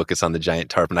did focus on the giant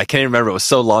tarpon. I can't even remember. It was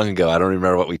so long ago. I don't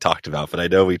remember what we talked about, but I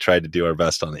know we tried to do our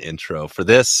best on the intro. For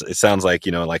this, it sounds like,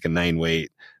 like a 9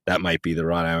 weight. That might be the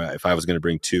run. If I was going to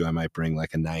bring 2, I might bring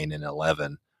like a 9 and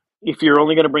 11. If you're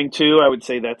only going to bring 2, I would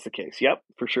say that's the case. Yep,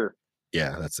 for sure.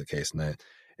 Yeah, that's the case.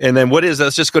 And then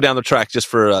let's just go down the track just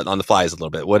for on the flies a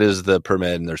little bit. What is the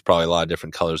permit? And there's probably a lot of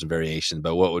different colors and variation,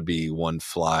 but what would be one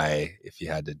fly if you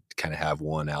had to kind of have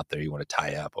one out there you want to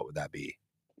tie up? What would that be?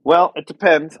 Well, it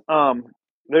depends.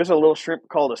 There's a little shrimp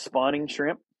called a spawning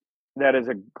shrimp. That is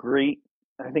a great,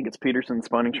 I think it's Peterson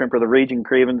spawning shrimp or the Raging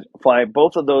Craven fly.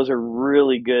 Both of those are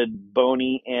really good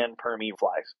bony and permy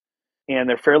flies. And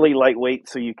they're fairly lightweight,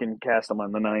 so you can cast them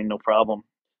on the 9, no problem.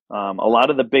 A lot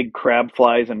of the big crab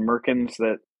flies and merkins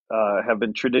that have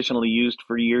been traditionally used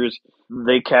for years,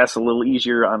 they cast a little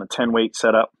easier on a 10 weight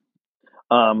setup.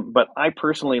 But I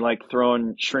personally like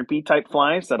throwing shrimpy type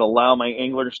flies that allow my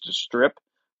anglers to strip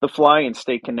the fly and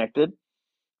stay connected.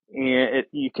 And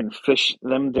you can fish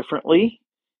them differently,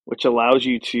 which allows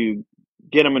you to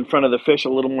get them in front of the fish a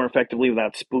little more effectively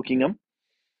without spooking them.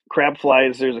 Crab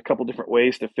flies, there's a couple different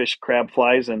ways to fish crab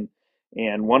flies, and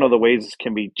one of the ways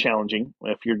can be challenging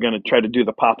if you're going to try to do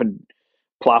the plop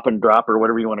and drop or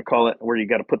whatever you want to call it, where you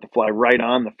got to put the fly right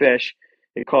on the fish.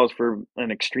 It calls for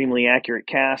an extremely accurate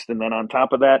cast, and then on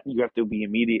top of that, you have to be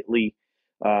immediately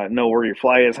know where your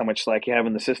fly is, how much slack you have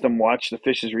in the system, watch the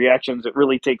fish's reactions. It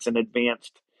really takes an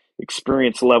advanced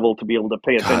experience level to be able to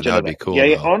pay attention that would to that. be cool.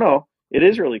 Yeah. Oh no, it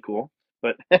is really cool,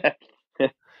 but.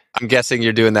 I'm guessing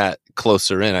you're doing that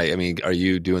closer in. I mean, are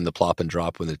you doing the plop and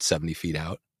drop when it's 70 feet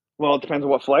out? Well, it depends on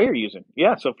what fly you're using.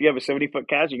 Yeah, so if you have a 70-foot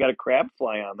cast, you got a crab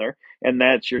fly on there, and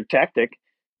that's your tactic,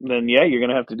 then yeah, you're going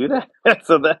to have to do that.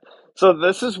 so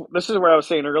this is where I was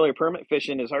saying earlier, permit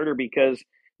fishing is harder because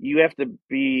you have to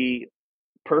be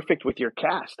perfect with your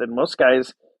cast, and most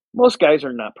guys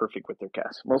are not perfect with their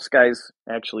cast. Most guys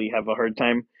actually have a hard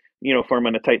time,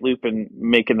 forming a tight loop and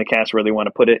making the cast where they want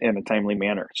to put it in a timely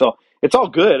manner. So it's all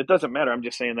good. It doesn't matter. I'm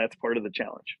just saying that's part of the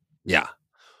challenge. Yeah.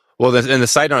 Well, and the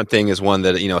sidearm thing is one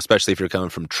that, especially if you're coming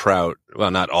from trout,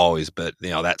 well, not always, but,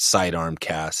 that sidearm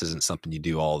cast isn't something you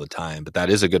do all the time. But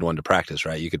that is a good one to practice,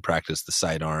 right? You could practice the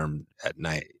sidearm at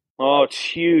night. Oh, it's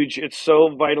huge. It's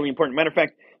so vitally important. Matter of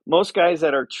fact, most guys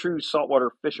that are true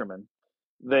saltwater fishermen,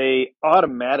 they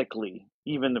automatically,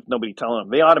 even if nobody telling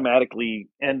them, they automatically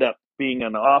end up being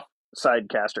an off side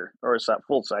caster or a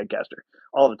full side caster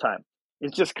all the time.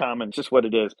 It's just common. It's just what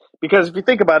it is. Because if you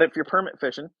think about it, if you're permit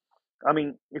fishing, I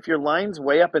mean, if your line's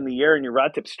way up in the air and your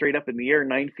rod tip's straight up in the air,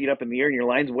 9 feet up in the air, and your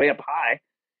line's way up high,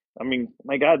 I mean,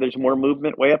 my God, there's more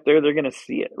movement way up there. They're going to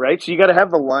see it, right? So you got to have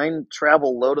the line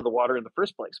travel low to the water in the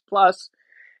first place. Plus,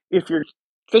 if you're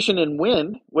fishing in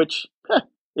wind, which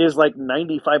is like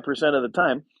 95% of the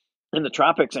time in the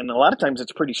tropics, and a lot of times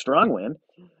it's pretty strong wind,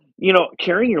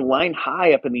 carrying your line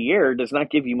high up in the air does not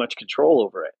give you much control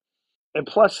over it. And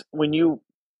plus, when you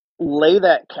lay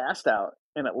that cast out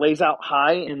and it lays out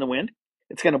high in the wind,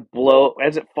 it's going to blow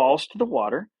as it falls to the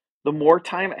water. The more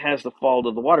time it has to fall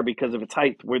to the water because of its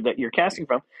height where that you're casting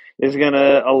from is going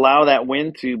to allow that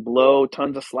wind to blow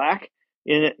tons of slack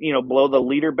in it, blow the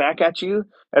leader back at you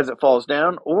as it falls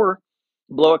down, or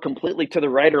blow it completely to the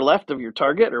right or left of your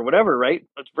target or whatever, right?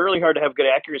 It's really hard to have good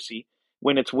accuracy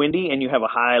when it's windy and you have a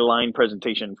high line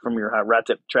presentation from your rod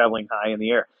tip traveling high in the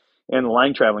air and the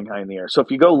line traveling high in the air. So if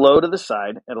you go low to the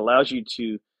side, it allows you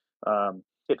to,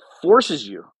 it forces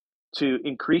you to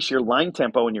increase your line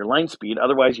tempo and your line speed.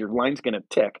 Otherwise, your line's going to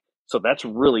tick. So that's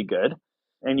really good.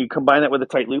 And you combine that with a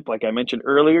tight loop, like I mentioned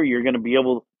earlier, you're going to be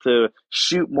able to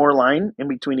shoot more line in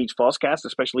between each false cast,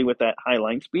 especially with that high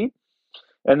line speed,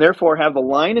 and therefore have the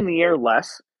line in the air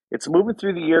less. It's moving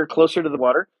through the air closer to the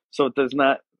water, so it does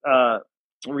not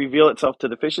reveal itself to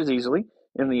the fish as easily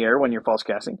in the air when you're false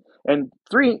casting. And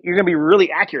 3, you're going to be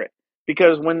really accurate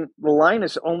because when the line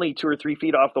is only 2 or 3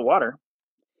 feet off the water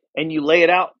and you lay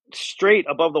it out straight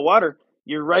above the water,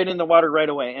 you're right in the water right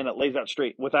away, and it lays out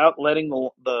straight without letting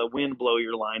the wind blow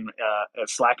your line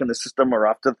slack in the system or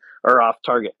off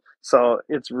target. So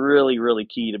it's really, really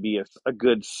key to be a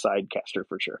good side caster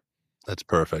for sure. That's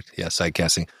perfect. Yeah, side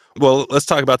casting. Well, let's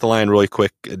talk about the line really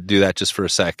quick. Do that just for a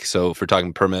sec. So if we're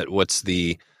talking permit,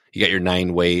 you got your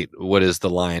 9 weight. What is the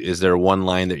line? Is there one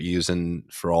line that you're using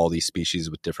for all these species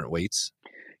with different weights?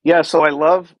 Yeah, so I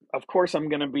love, of course, I'm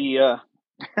going to be,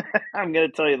 I'm going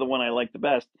to tell you the one I like the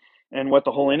best and what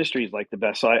the whole industry is like the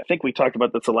best. So I think we talked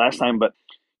about this the last time, but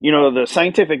the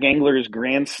Scientific Angler's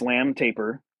Grand Slam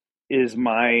taper is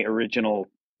my original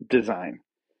design.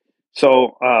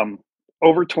 So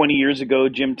over 20 years ago,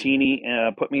 Jim Teeney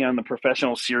put me on the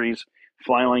professional series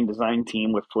flyline design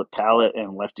team with Flip Pallet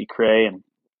and Lefty Cray and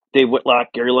Dave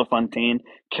Whitlock, Gary LaFontaine,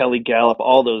 Kelly Gallup,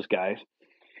 all those guys.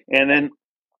 And then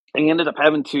I ended up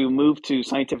having to move to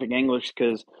Scientific Anglers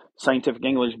because Scientific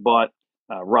Anglers bought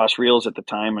Ross Reels at the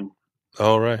time. And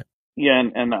All right. yeah,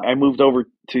 and I moved over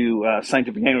to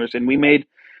Scientific Anglers, and we made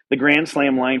the Grand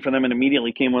Slam line for them, and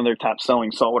immediately became one of their top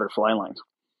selling saltwater fly lines.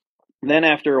 Then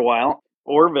after a while,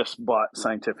 Orvis bought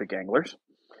Scientific Anglers.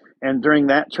 And during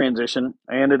that transition,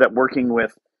 I ended up working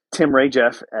with Tim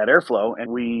Rajeff at Airflow,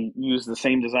 and we used the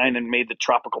same design and made the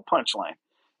Tropical Punch line.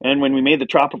 And when we made the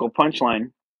Tropical Punch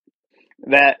line,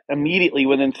 that immediately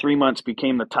within 3 months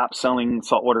became the top selling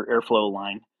saltwater airflow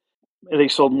line. They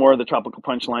sold more of the Tropical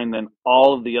Punch line than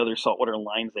all of the other saltwater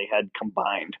lines they had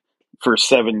combined for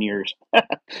 7 years.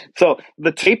 So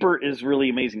the taper is really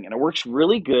amazing, and it works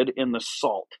really good in the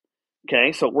salt.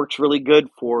 Okay, so it works really good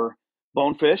for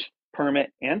bonefish,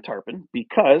 permit, and tarpon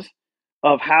because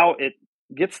of how it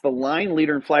gets the line,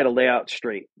 leader, and fly to lay out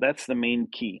straight. That's the main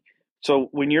key. So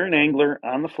when you're an angler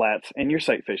on the flats and you're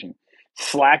sight fishing,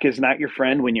 slack is not your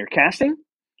friend when you're casting,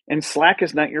 and slack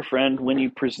is not your friend when you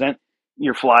present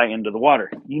your fly into the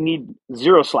water. You need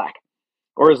zero slack,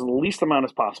 or as the least amount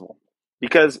as possible.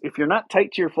 Because if you're not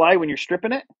tight to your fly when you're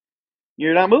stripping it,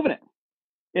 you're not moving it.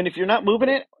 And if you're not moving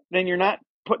it, then you're not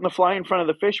putting the fly in front of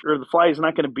the fish, or the fly is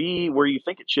not going to be where you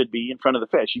think it should be in front of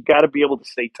the fish. You've got to be able to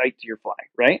stay tight to your fly,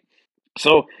 right?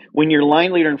 So when your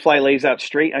line, leader, and fly lays out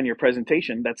straight on your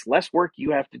presentation, that's less work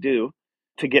you have to do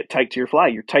to get tight to your fly.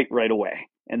 You're tight right away.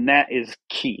 And that is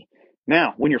key.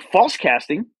 Now, when you're false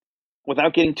casting,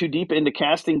 without getting too deep into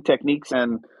casting techniques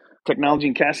and technology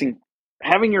and casting,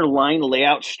 having your line lay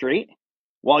out straight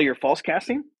while you're false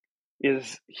casting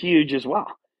is huge as well.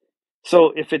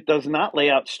 So if it does not lay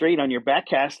out straight on your back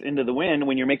cast into the wind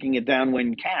when you're making a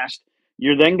downwind cast,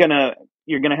 you're gonna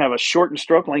have a shortened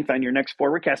stroke length on your next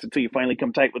forward cast until you finally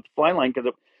come tight with the fly line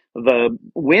because the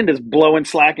wind is blowing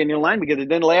slack in your line because it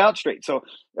didn't lay out straight. So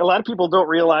a lot of people don't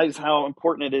realize how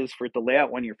important it is for it to lay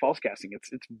out when you're false casting.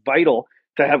 It's vital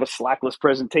to have a slackless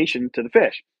presentation to the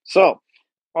fish. So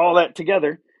all that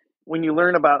together, when you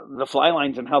learn about the fly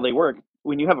lines and how they work,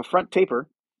 when you have a front taper,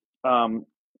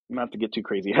 not to get too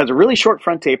crazy, it has a really short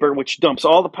front taper, which dumps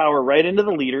all the power right into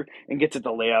the leader and gets it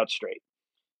to lay out straight.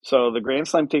 So the Grand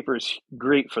Slam taper is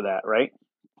great for that, right?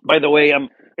 By the way,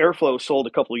 Airflow sold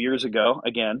a couple of years ago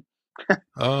again.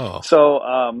 Oh. So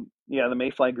yeah, the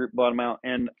Mayfly group bought them out,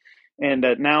 and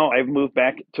now I've moved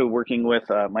back to working with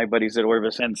my buddies at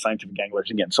Orvis and Scientific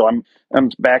Anglers again. So I'm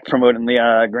back promoting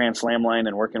the Grand Slam line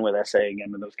and working with SA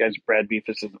again. And those guys, Brad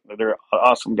Beefus, they're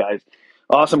awesome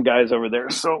guys over there.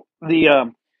 So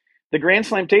the Grand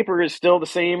Slam taper is still the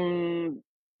same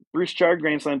Bruce Chard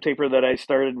Grand Slam taper that I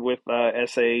started with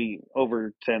SA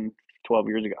over 10, 12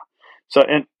 years ago. So,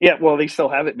 and yeah, well, they still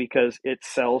have it because it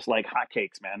sells like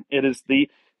hotcakes, man. It is the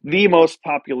most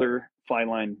popular fly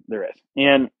line there is.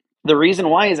 And the reason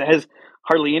why is it has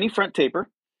hardly any front taper,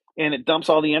 and it dumps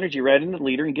all the energy right into the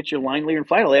leader and gets your line, leader, and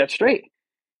fly to lay out straight.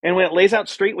 And when it lays out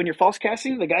straight when you're false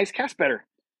casting, the guys cast better.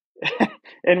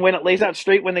 And when it lays out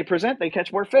straight when they present, they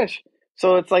catch more fish.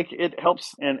 So it's like it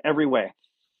helps in every way.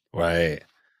 Right.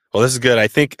 Well, this is good. I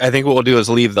think what we'll do is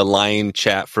leave the line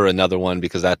chat for another one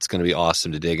because that's going to be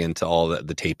awesome to dig into all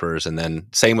the tapers, and then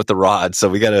same with the rods. So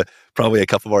we got to probably a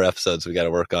couple more episodes we got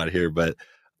to work on here. But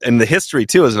and the history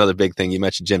too is another big thing. You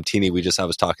mentioned Jim Teeney. I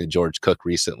was talking to George Cook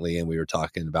recently, and we were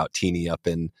talking about Teeney up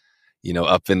in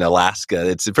Alaska.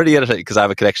 It's pretty interesting because I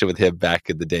have a connection with him back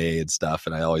in the day and stuff,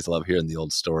 and I always love hearing the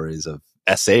old stories of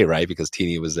SA, right? Because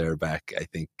Teeney was there back, I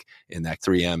think, in that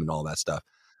 3M and all that stuff.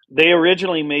 They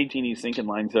originally made Teeny's sinking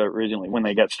lines originally when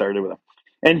they got started with them.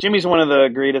 And Jimmy's one of the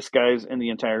greatest guys in the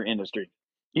entire industry.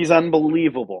 He's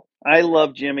unbelievable. I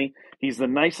love Jimmy. He's the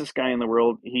nicest guy in the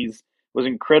world. Was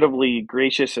incredibly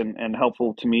gracious and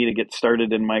helpful to me to get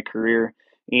started in my career.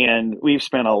 And we've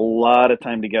spent a lot of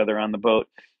time together on the boat,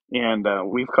 and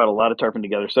we've caught a lot of tarpon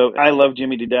together. So I love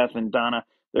Jimmy to death, and Donna.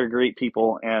 They're great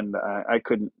people, and I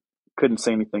couldn't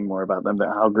say anything more about them,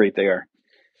 how great they are.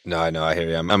 No, I know. I hear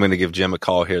you. I'm going to give Jim a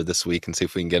call here this week and see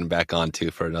if we can get him back on too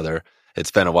for another.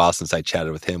 It's been a while since I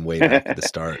chatted with him way back at the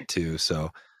start too. So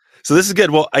So this is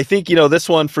good. Well, I think, this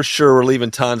one for sure, we're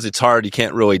leaving tons. It's hard. You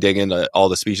can't really dig into all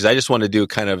the species. I just want to do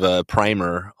kind of a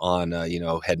primer on,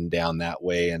 heading down that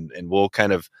way. And we'll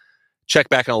kind of check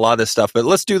back on a lot of this stuff. But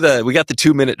let's do we got the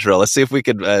 2-minute drill. Let's see if we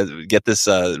could get this,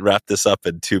 wrap this up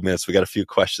in 2 minutes. We got a few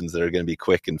questions that are going to be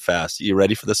quick and fast. You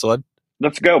ready for this one?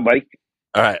 Let's go, buddy.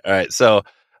 All right. So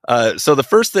the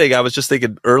first thing I was just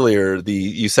thinking earlier,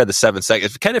 you said the 7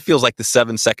 seconds. It kind of feels like the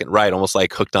 7-second ride, almost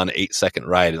like hooked on an 8-second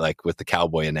ride, like with the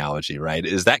cowboy analogy, right?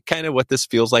 Is that kind of what this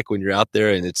feels like when you're out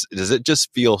there? And does it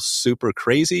just feel super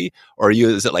crazy, or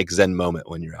is it like Zen moment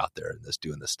when you're out there and just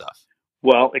doing this stuff?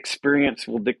 Well, experience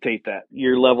will dictate that.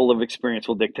 Your level of experience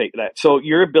will dictate that. So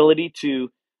your ability to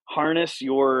harness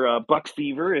your buck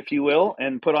fever, if you will,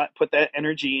 and put that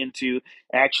energy into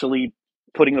actually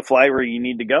putting the fly where you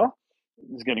need to go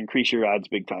is going to increase your odds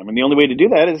big time. And the only way to do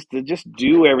that is to just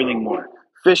do everything more.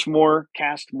 Fish more,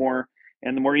 cast more,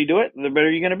 and the more you do it, the better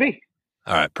you're going to be.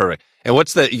 All right, perfect. And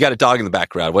you got a dog in the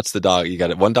background. What's the dog? You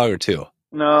got one dog or two?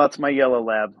 No, it's my yellow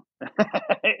lab.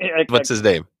 What's his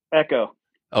name? Echo.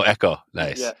 Oh, Echo.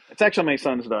 Nice. Yeah, it's actually my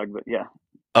son's dog, but yeah.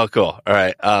 Oh, cool. All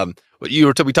right. We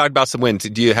talked about some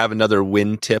wind. Do you have another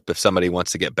wind tip? If somebody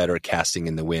wants to get better at casting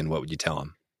in the wind, what would you tell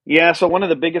them? Yeah, so one of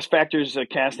the biggest factors of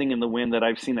casting in the wind that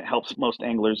I've seen that helps most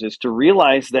anglers is to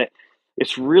realize that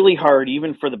it's really hard,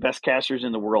 even for the best casters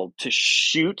in the world, to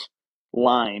shoot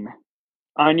line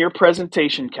on your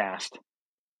presentation cast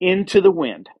into the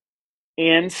wind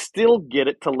and still get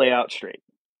it to lay out straight.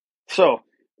 So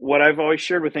what I've always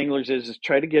shared with anglers is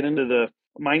try to get into the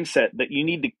mindset that you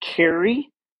need to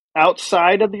carry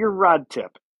outside of your rod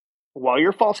tip while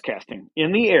you're false casting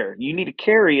in the air. You need to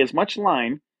carry as much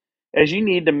line as you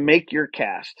need to make your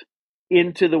cast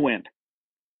into the wind.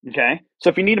 Okay? So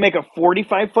if you need to make a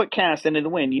 45-foot cast into the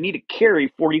wind, you need to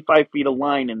carry 45 feet of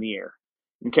line in the air.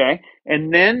 Okay?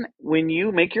 And then when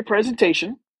you make your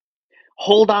presentation,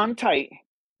 hold on tight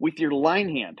with your line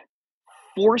hand,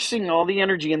 forcing all the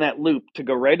energy in that loop to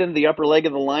go right into the upper leg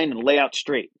of the line and lay out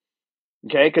straight.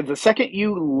 Okay? Because the second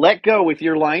you let go with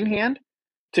your line hand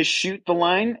to shoot the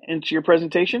line into your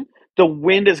presentation, the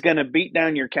wind is going to beat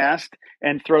down your cast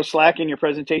and throw slack in your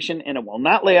presentation, and it will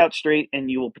not lay out straight, and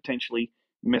you will potentially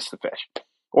miss the fish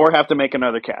or have to make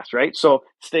another cast, right? So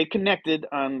stay connected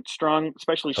on strong,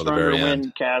 especially stronger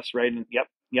wind casts, right? And yep.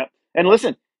 And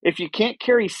listen, if you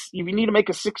need to make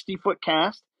a 60-foot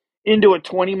cast into a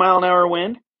 20-mile-an-hour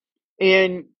wind,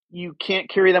 and you can't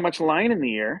carry that much line in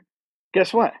the air,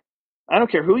 guess what? I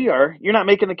don't care who you are, you're not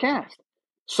making the cast.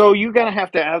 So you're going to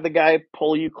have the guy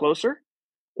pull you closer,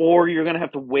 or you're going to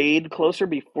have to wade closer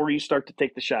before you start to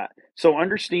take the shot. So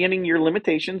understanding your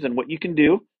limitations and what you can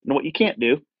do and what you can't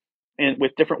do, and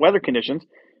with different weather conditions,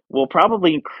 will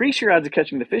probably increase your odds of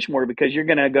catching the fish more, because you're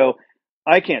going to go,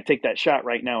 I can't take that shot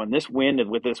right now in this wind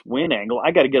and with this wind angle.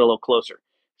 I got to get a little closer.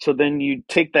 So then you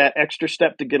take that extra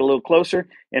step to get a little closer,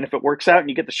 and if it works out and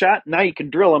you get the shot, now you can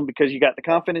drill them because you got the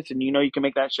confidence and you know you can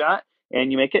make that shot,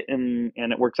 and you make it, and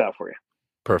it works out for you.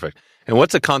 Perfect. And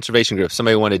what's a conservation group?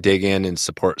 Somebody want to dig in and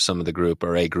support some of the group,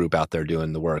 or a group out there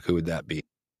doing the work. Who would that be?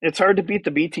 It's hard to beat the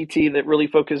BTT that really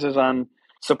focuses on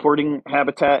supporting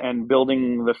habitat and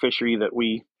building the fishery that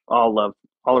we all love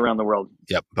all around the world.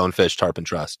 Yep. Bonefish, Tarpon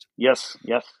Trust. Yes.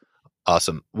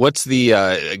 Awesome. What's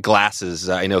the glasses?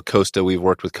 I know Costa, we've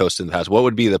worked with Costa in the past. What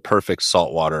would be the perfect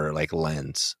saltwater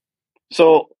lens?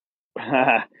 So,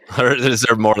 or is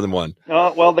there more than one?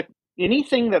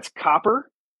 Anything that's copper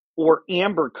or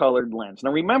amber colored lens.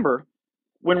 Now remember,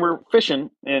 when we're fishing,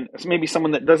 and it's maybe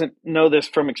someone that doesn't know this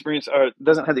from experience, or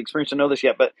doesn't have the experience to know this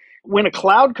yet, but when a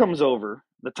cloud comes over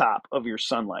the top of your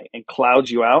sunlight and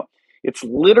clouds you out, it's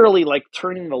literally like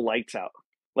turning the lights out.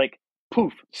 Like,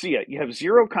 poof, see it. You have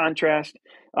zero contrast.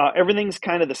 Everything's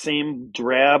kind of the same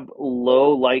drab,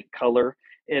 low light color,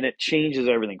 and it changes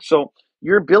everything. So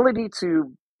your ability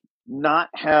to not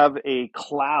have a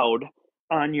cloud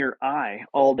on your eye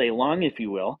all day long, if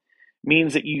you will,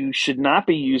 means that you should not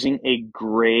be using a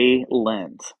gray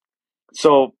lens.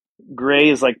 So gray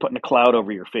is like putting a cloud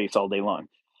over your face all day long.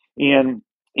 And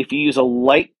if you use a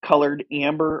light colored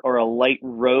amber or a light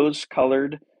rose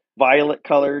colored, violet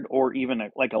colored, or even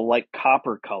a light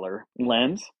copper color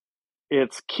lens,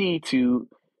 it's key to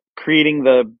creating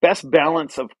the best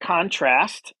balance of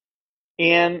contrast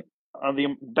and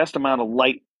the best amount of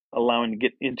light allowing to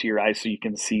get into your eyes so you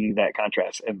can see that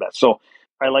contrast and best. So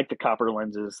I like the copper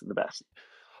lenses the best.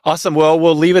 Awesome. Well,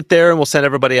 we'll leave it there, and we'll send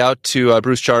everybody out to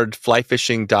Bruce Chard,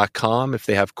 flyfishing.com if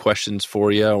they have questions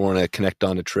for you or want to connect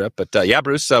on a trip. But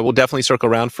Bruce, we'll definitely circle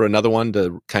around for another one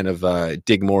to kind of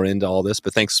dig more into all this.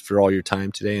 But thanks for all your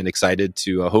time today, and excited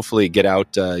to hopefully get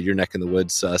out your neck in the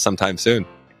woods sometime soon.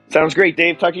 Sounds great,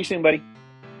 Dave. Talk to you soon, buddy.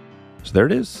 So there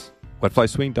it is,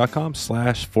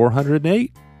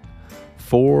 wetflyswing.com/408.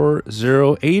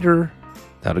 408er.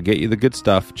 That'll get you the good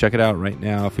stuff. Check it out right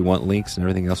now if you want links and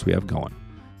everything else we have going.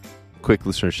 Quick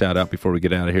listener shout out before we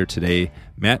get out of here today.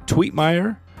 Matt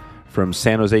Tweetmeyer from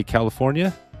San Jose,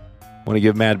 California. Want to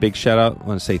give Matt a big shout out. I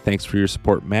want to say thanks for your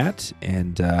support, Matt,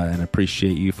 and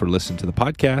appreciate you for listening to the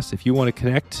podcast. If you want to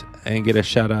connect and get a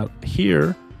shout out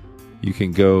here, you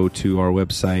can go to our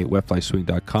website,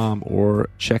 wetflyswing.com, or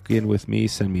check in with me,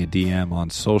 send me a DM on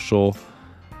social.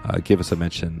 Give us a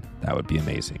mention. That would be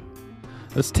amazing.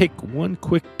 Let's take one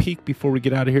quick peek before we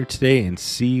get out of here today and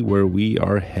see where we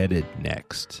are headed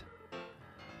next.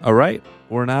 All right,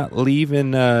 we're not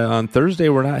leaving on Thursday.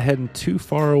 We're not heading too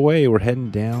far away. We're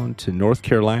heading down to North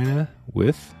Carolina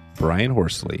with Brian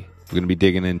Horsley. We're going to be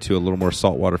digging into a little more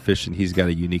saltwater fishing. He's got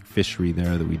a unique fishery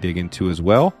there that we dig into as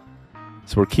well.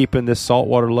 So we're keeping this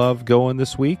saltwater love going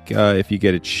this week. If you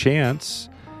get a chance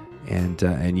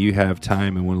and you have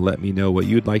time and want to let me know what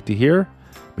you'd like to hear,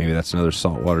 maybe that's another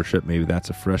saltwater trip, maybe that's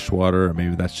a freshwater, or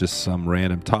maybe that's just some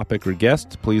random topic or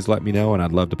guest, please let me know, and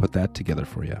I'd love to put that together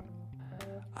for you.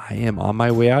 I am on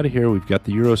my way out of here. We've got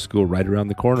the Euro School right around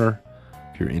the corner.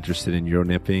 If you're interested in Euro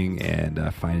nipping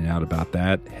and finding out about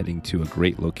that, heading to a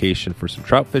great location for some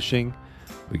trout fishing,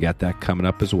 we got that coming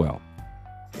up as well.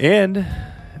 And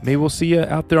maybe we'll see you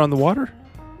out there on the water.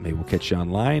 Maybe we'll catch you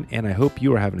online. And I hope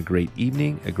you are having a great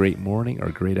evening, a great morning, or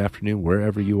a great afternoon,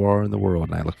 wherever you are in the world.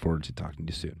 And I look forward to talking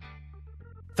to you soon.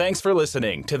 Thanks for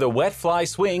listening to the Wet Fly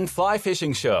Swing Fly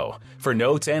Fishing Show. For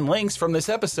notes and links from this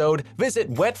episode, visit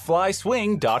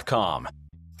wetflyswing.com.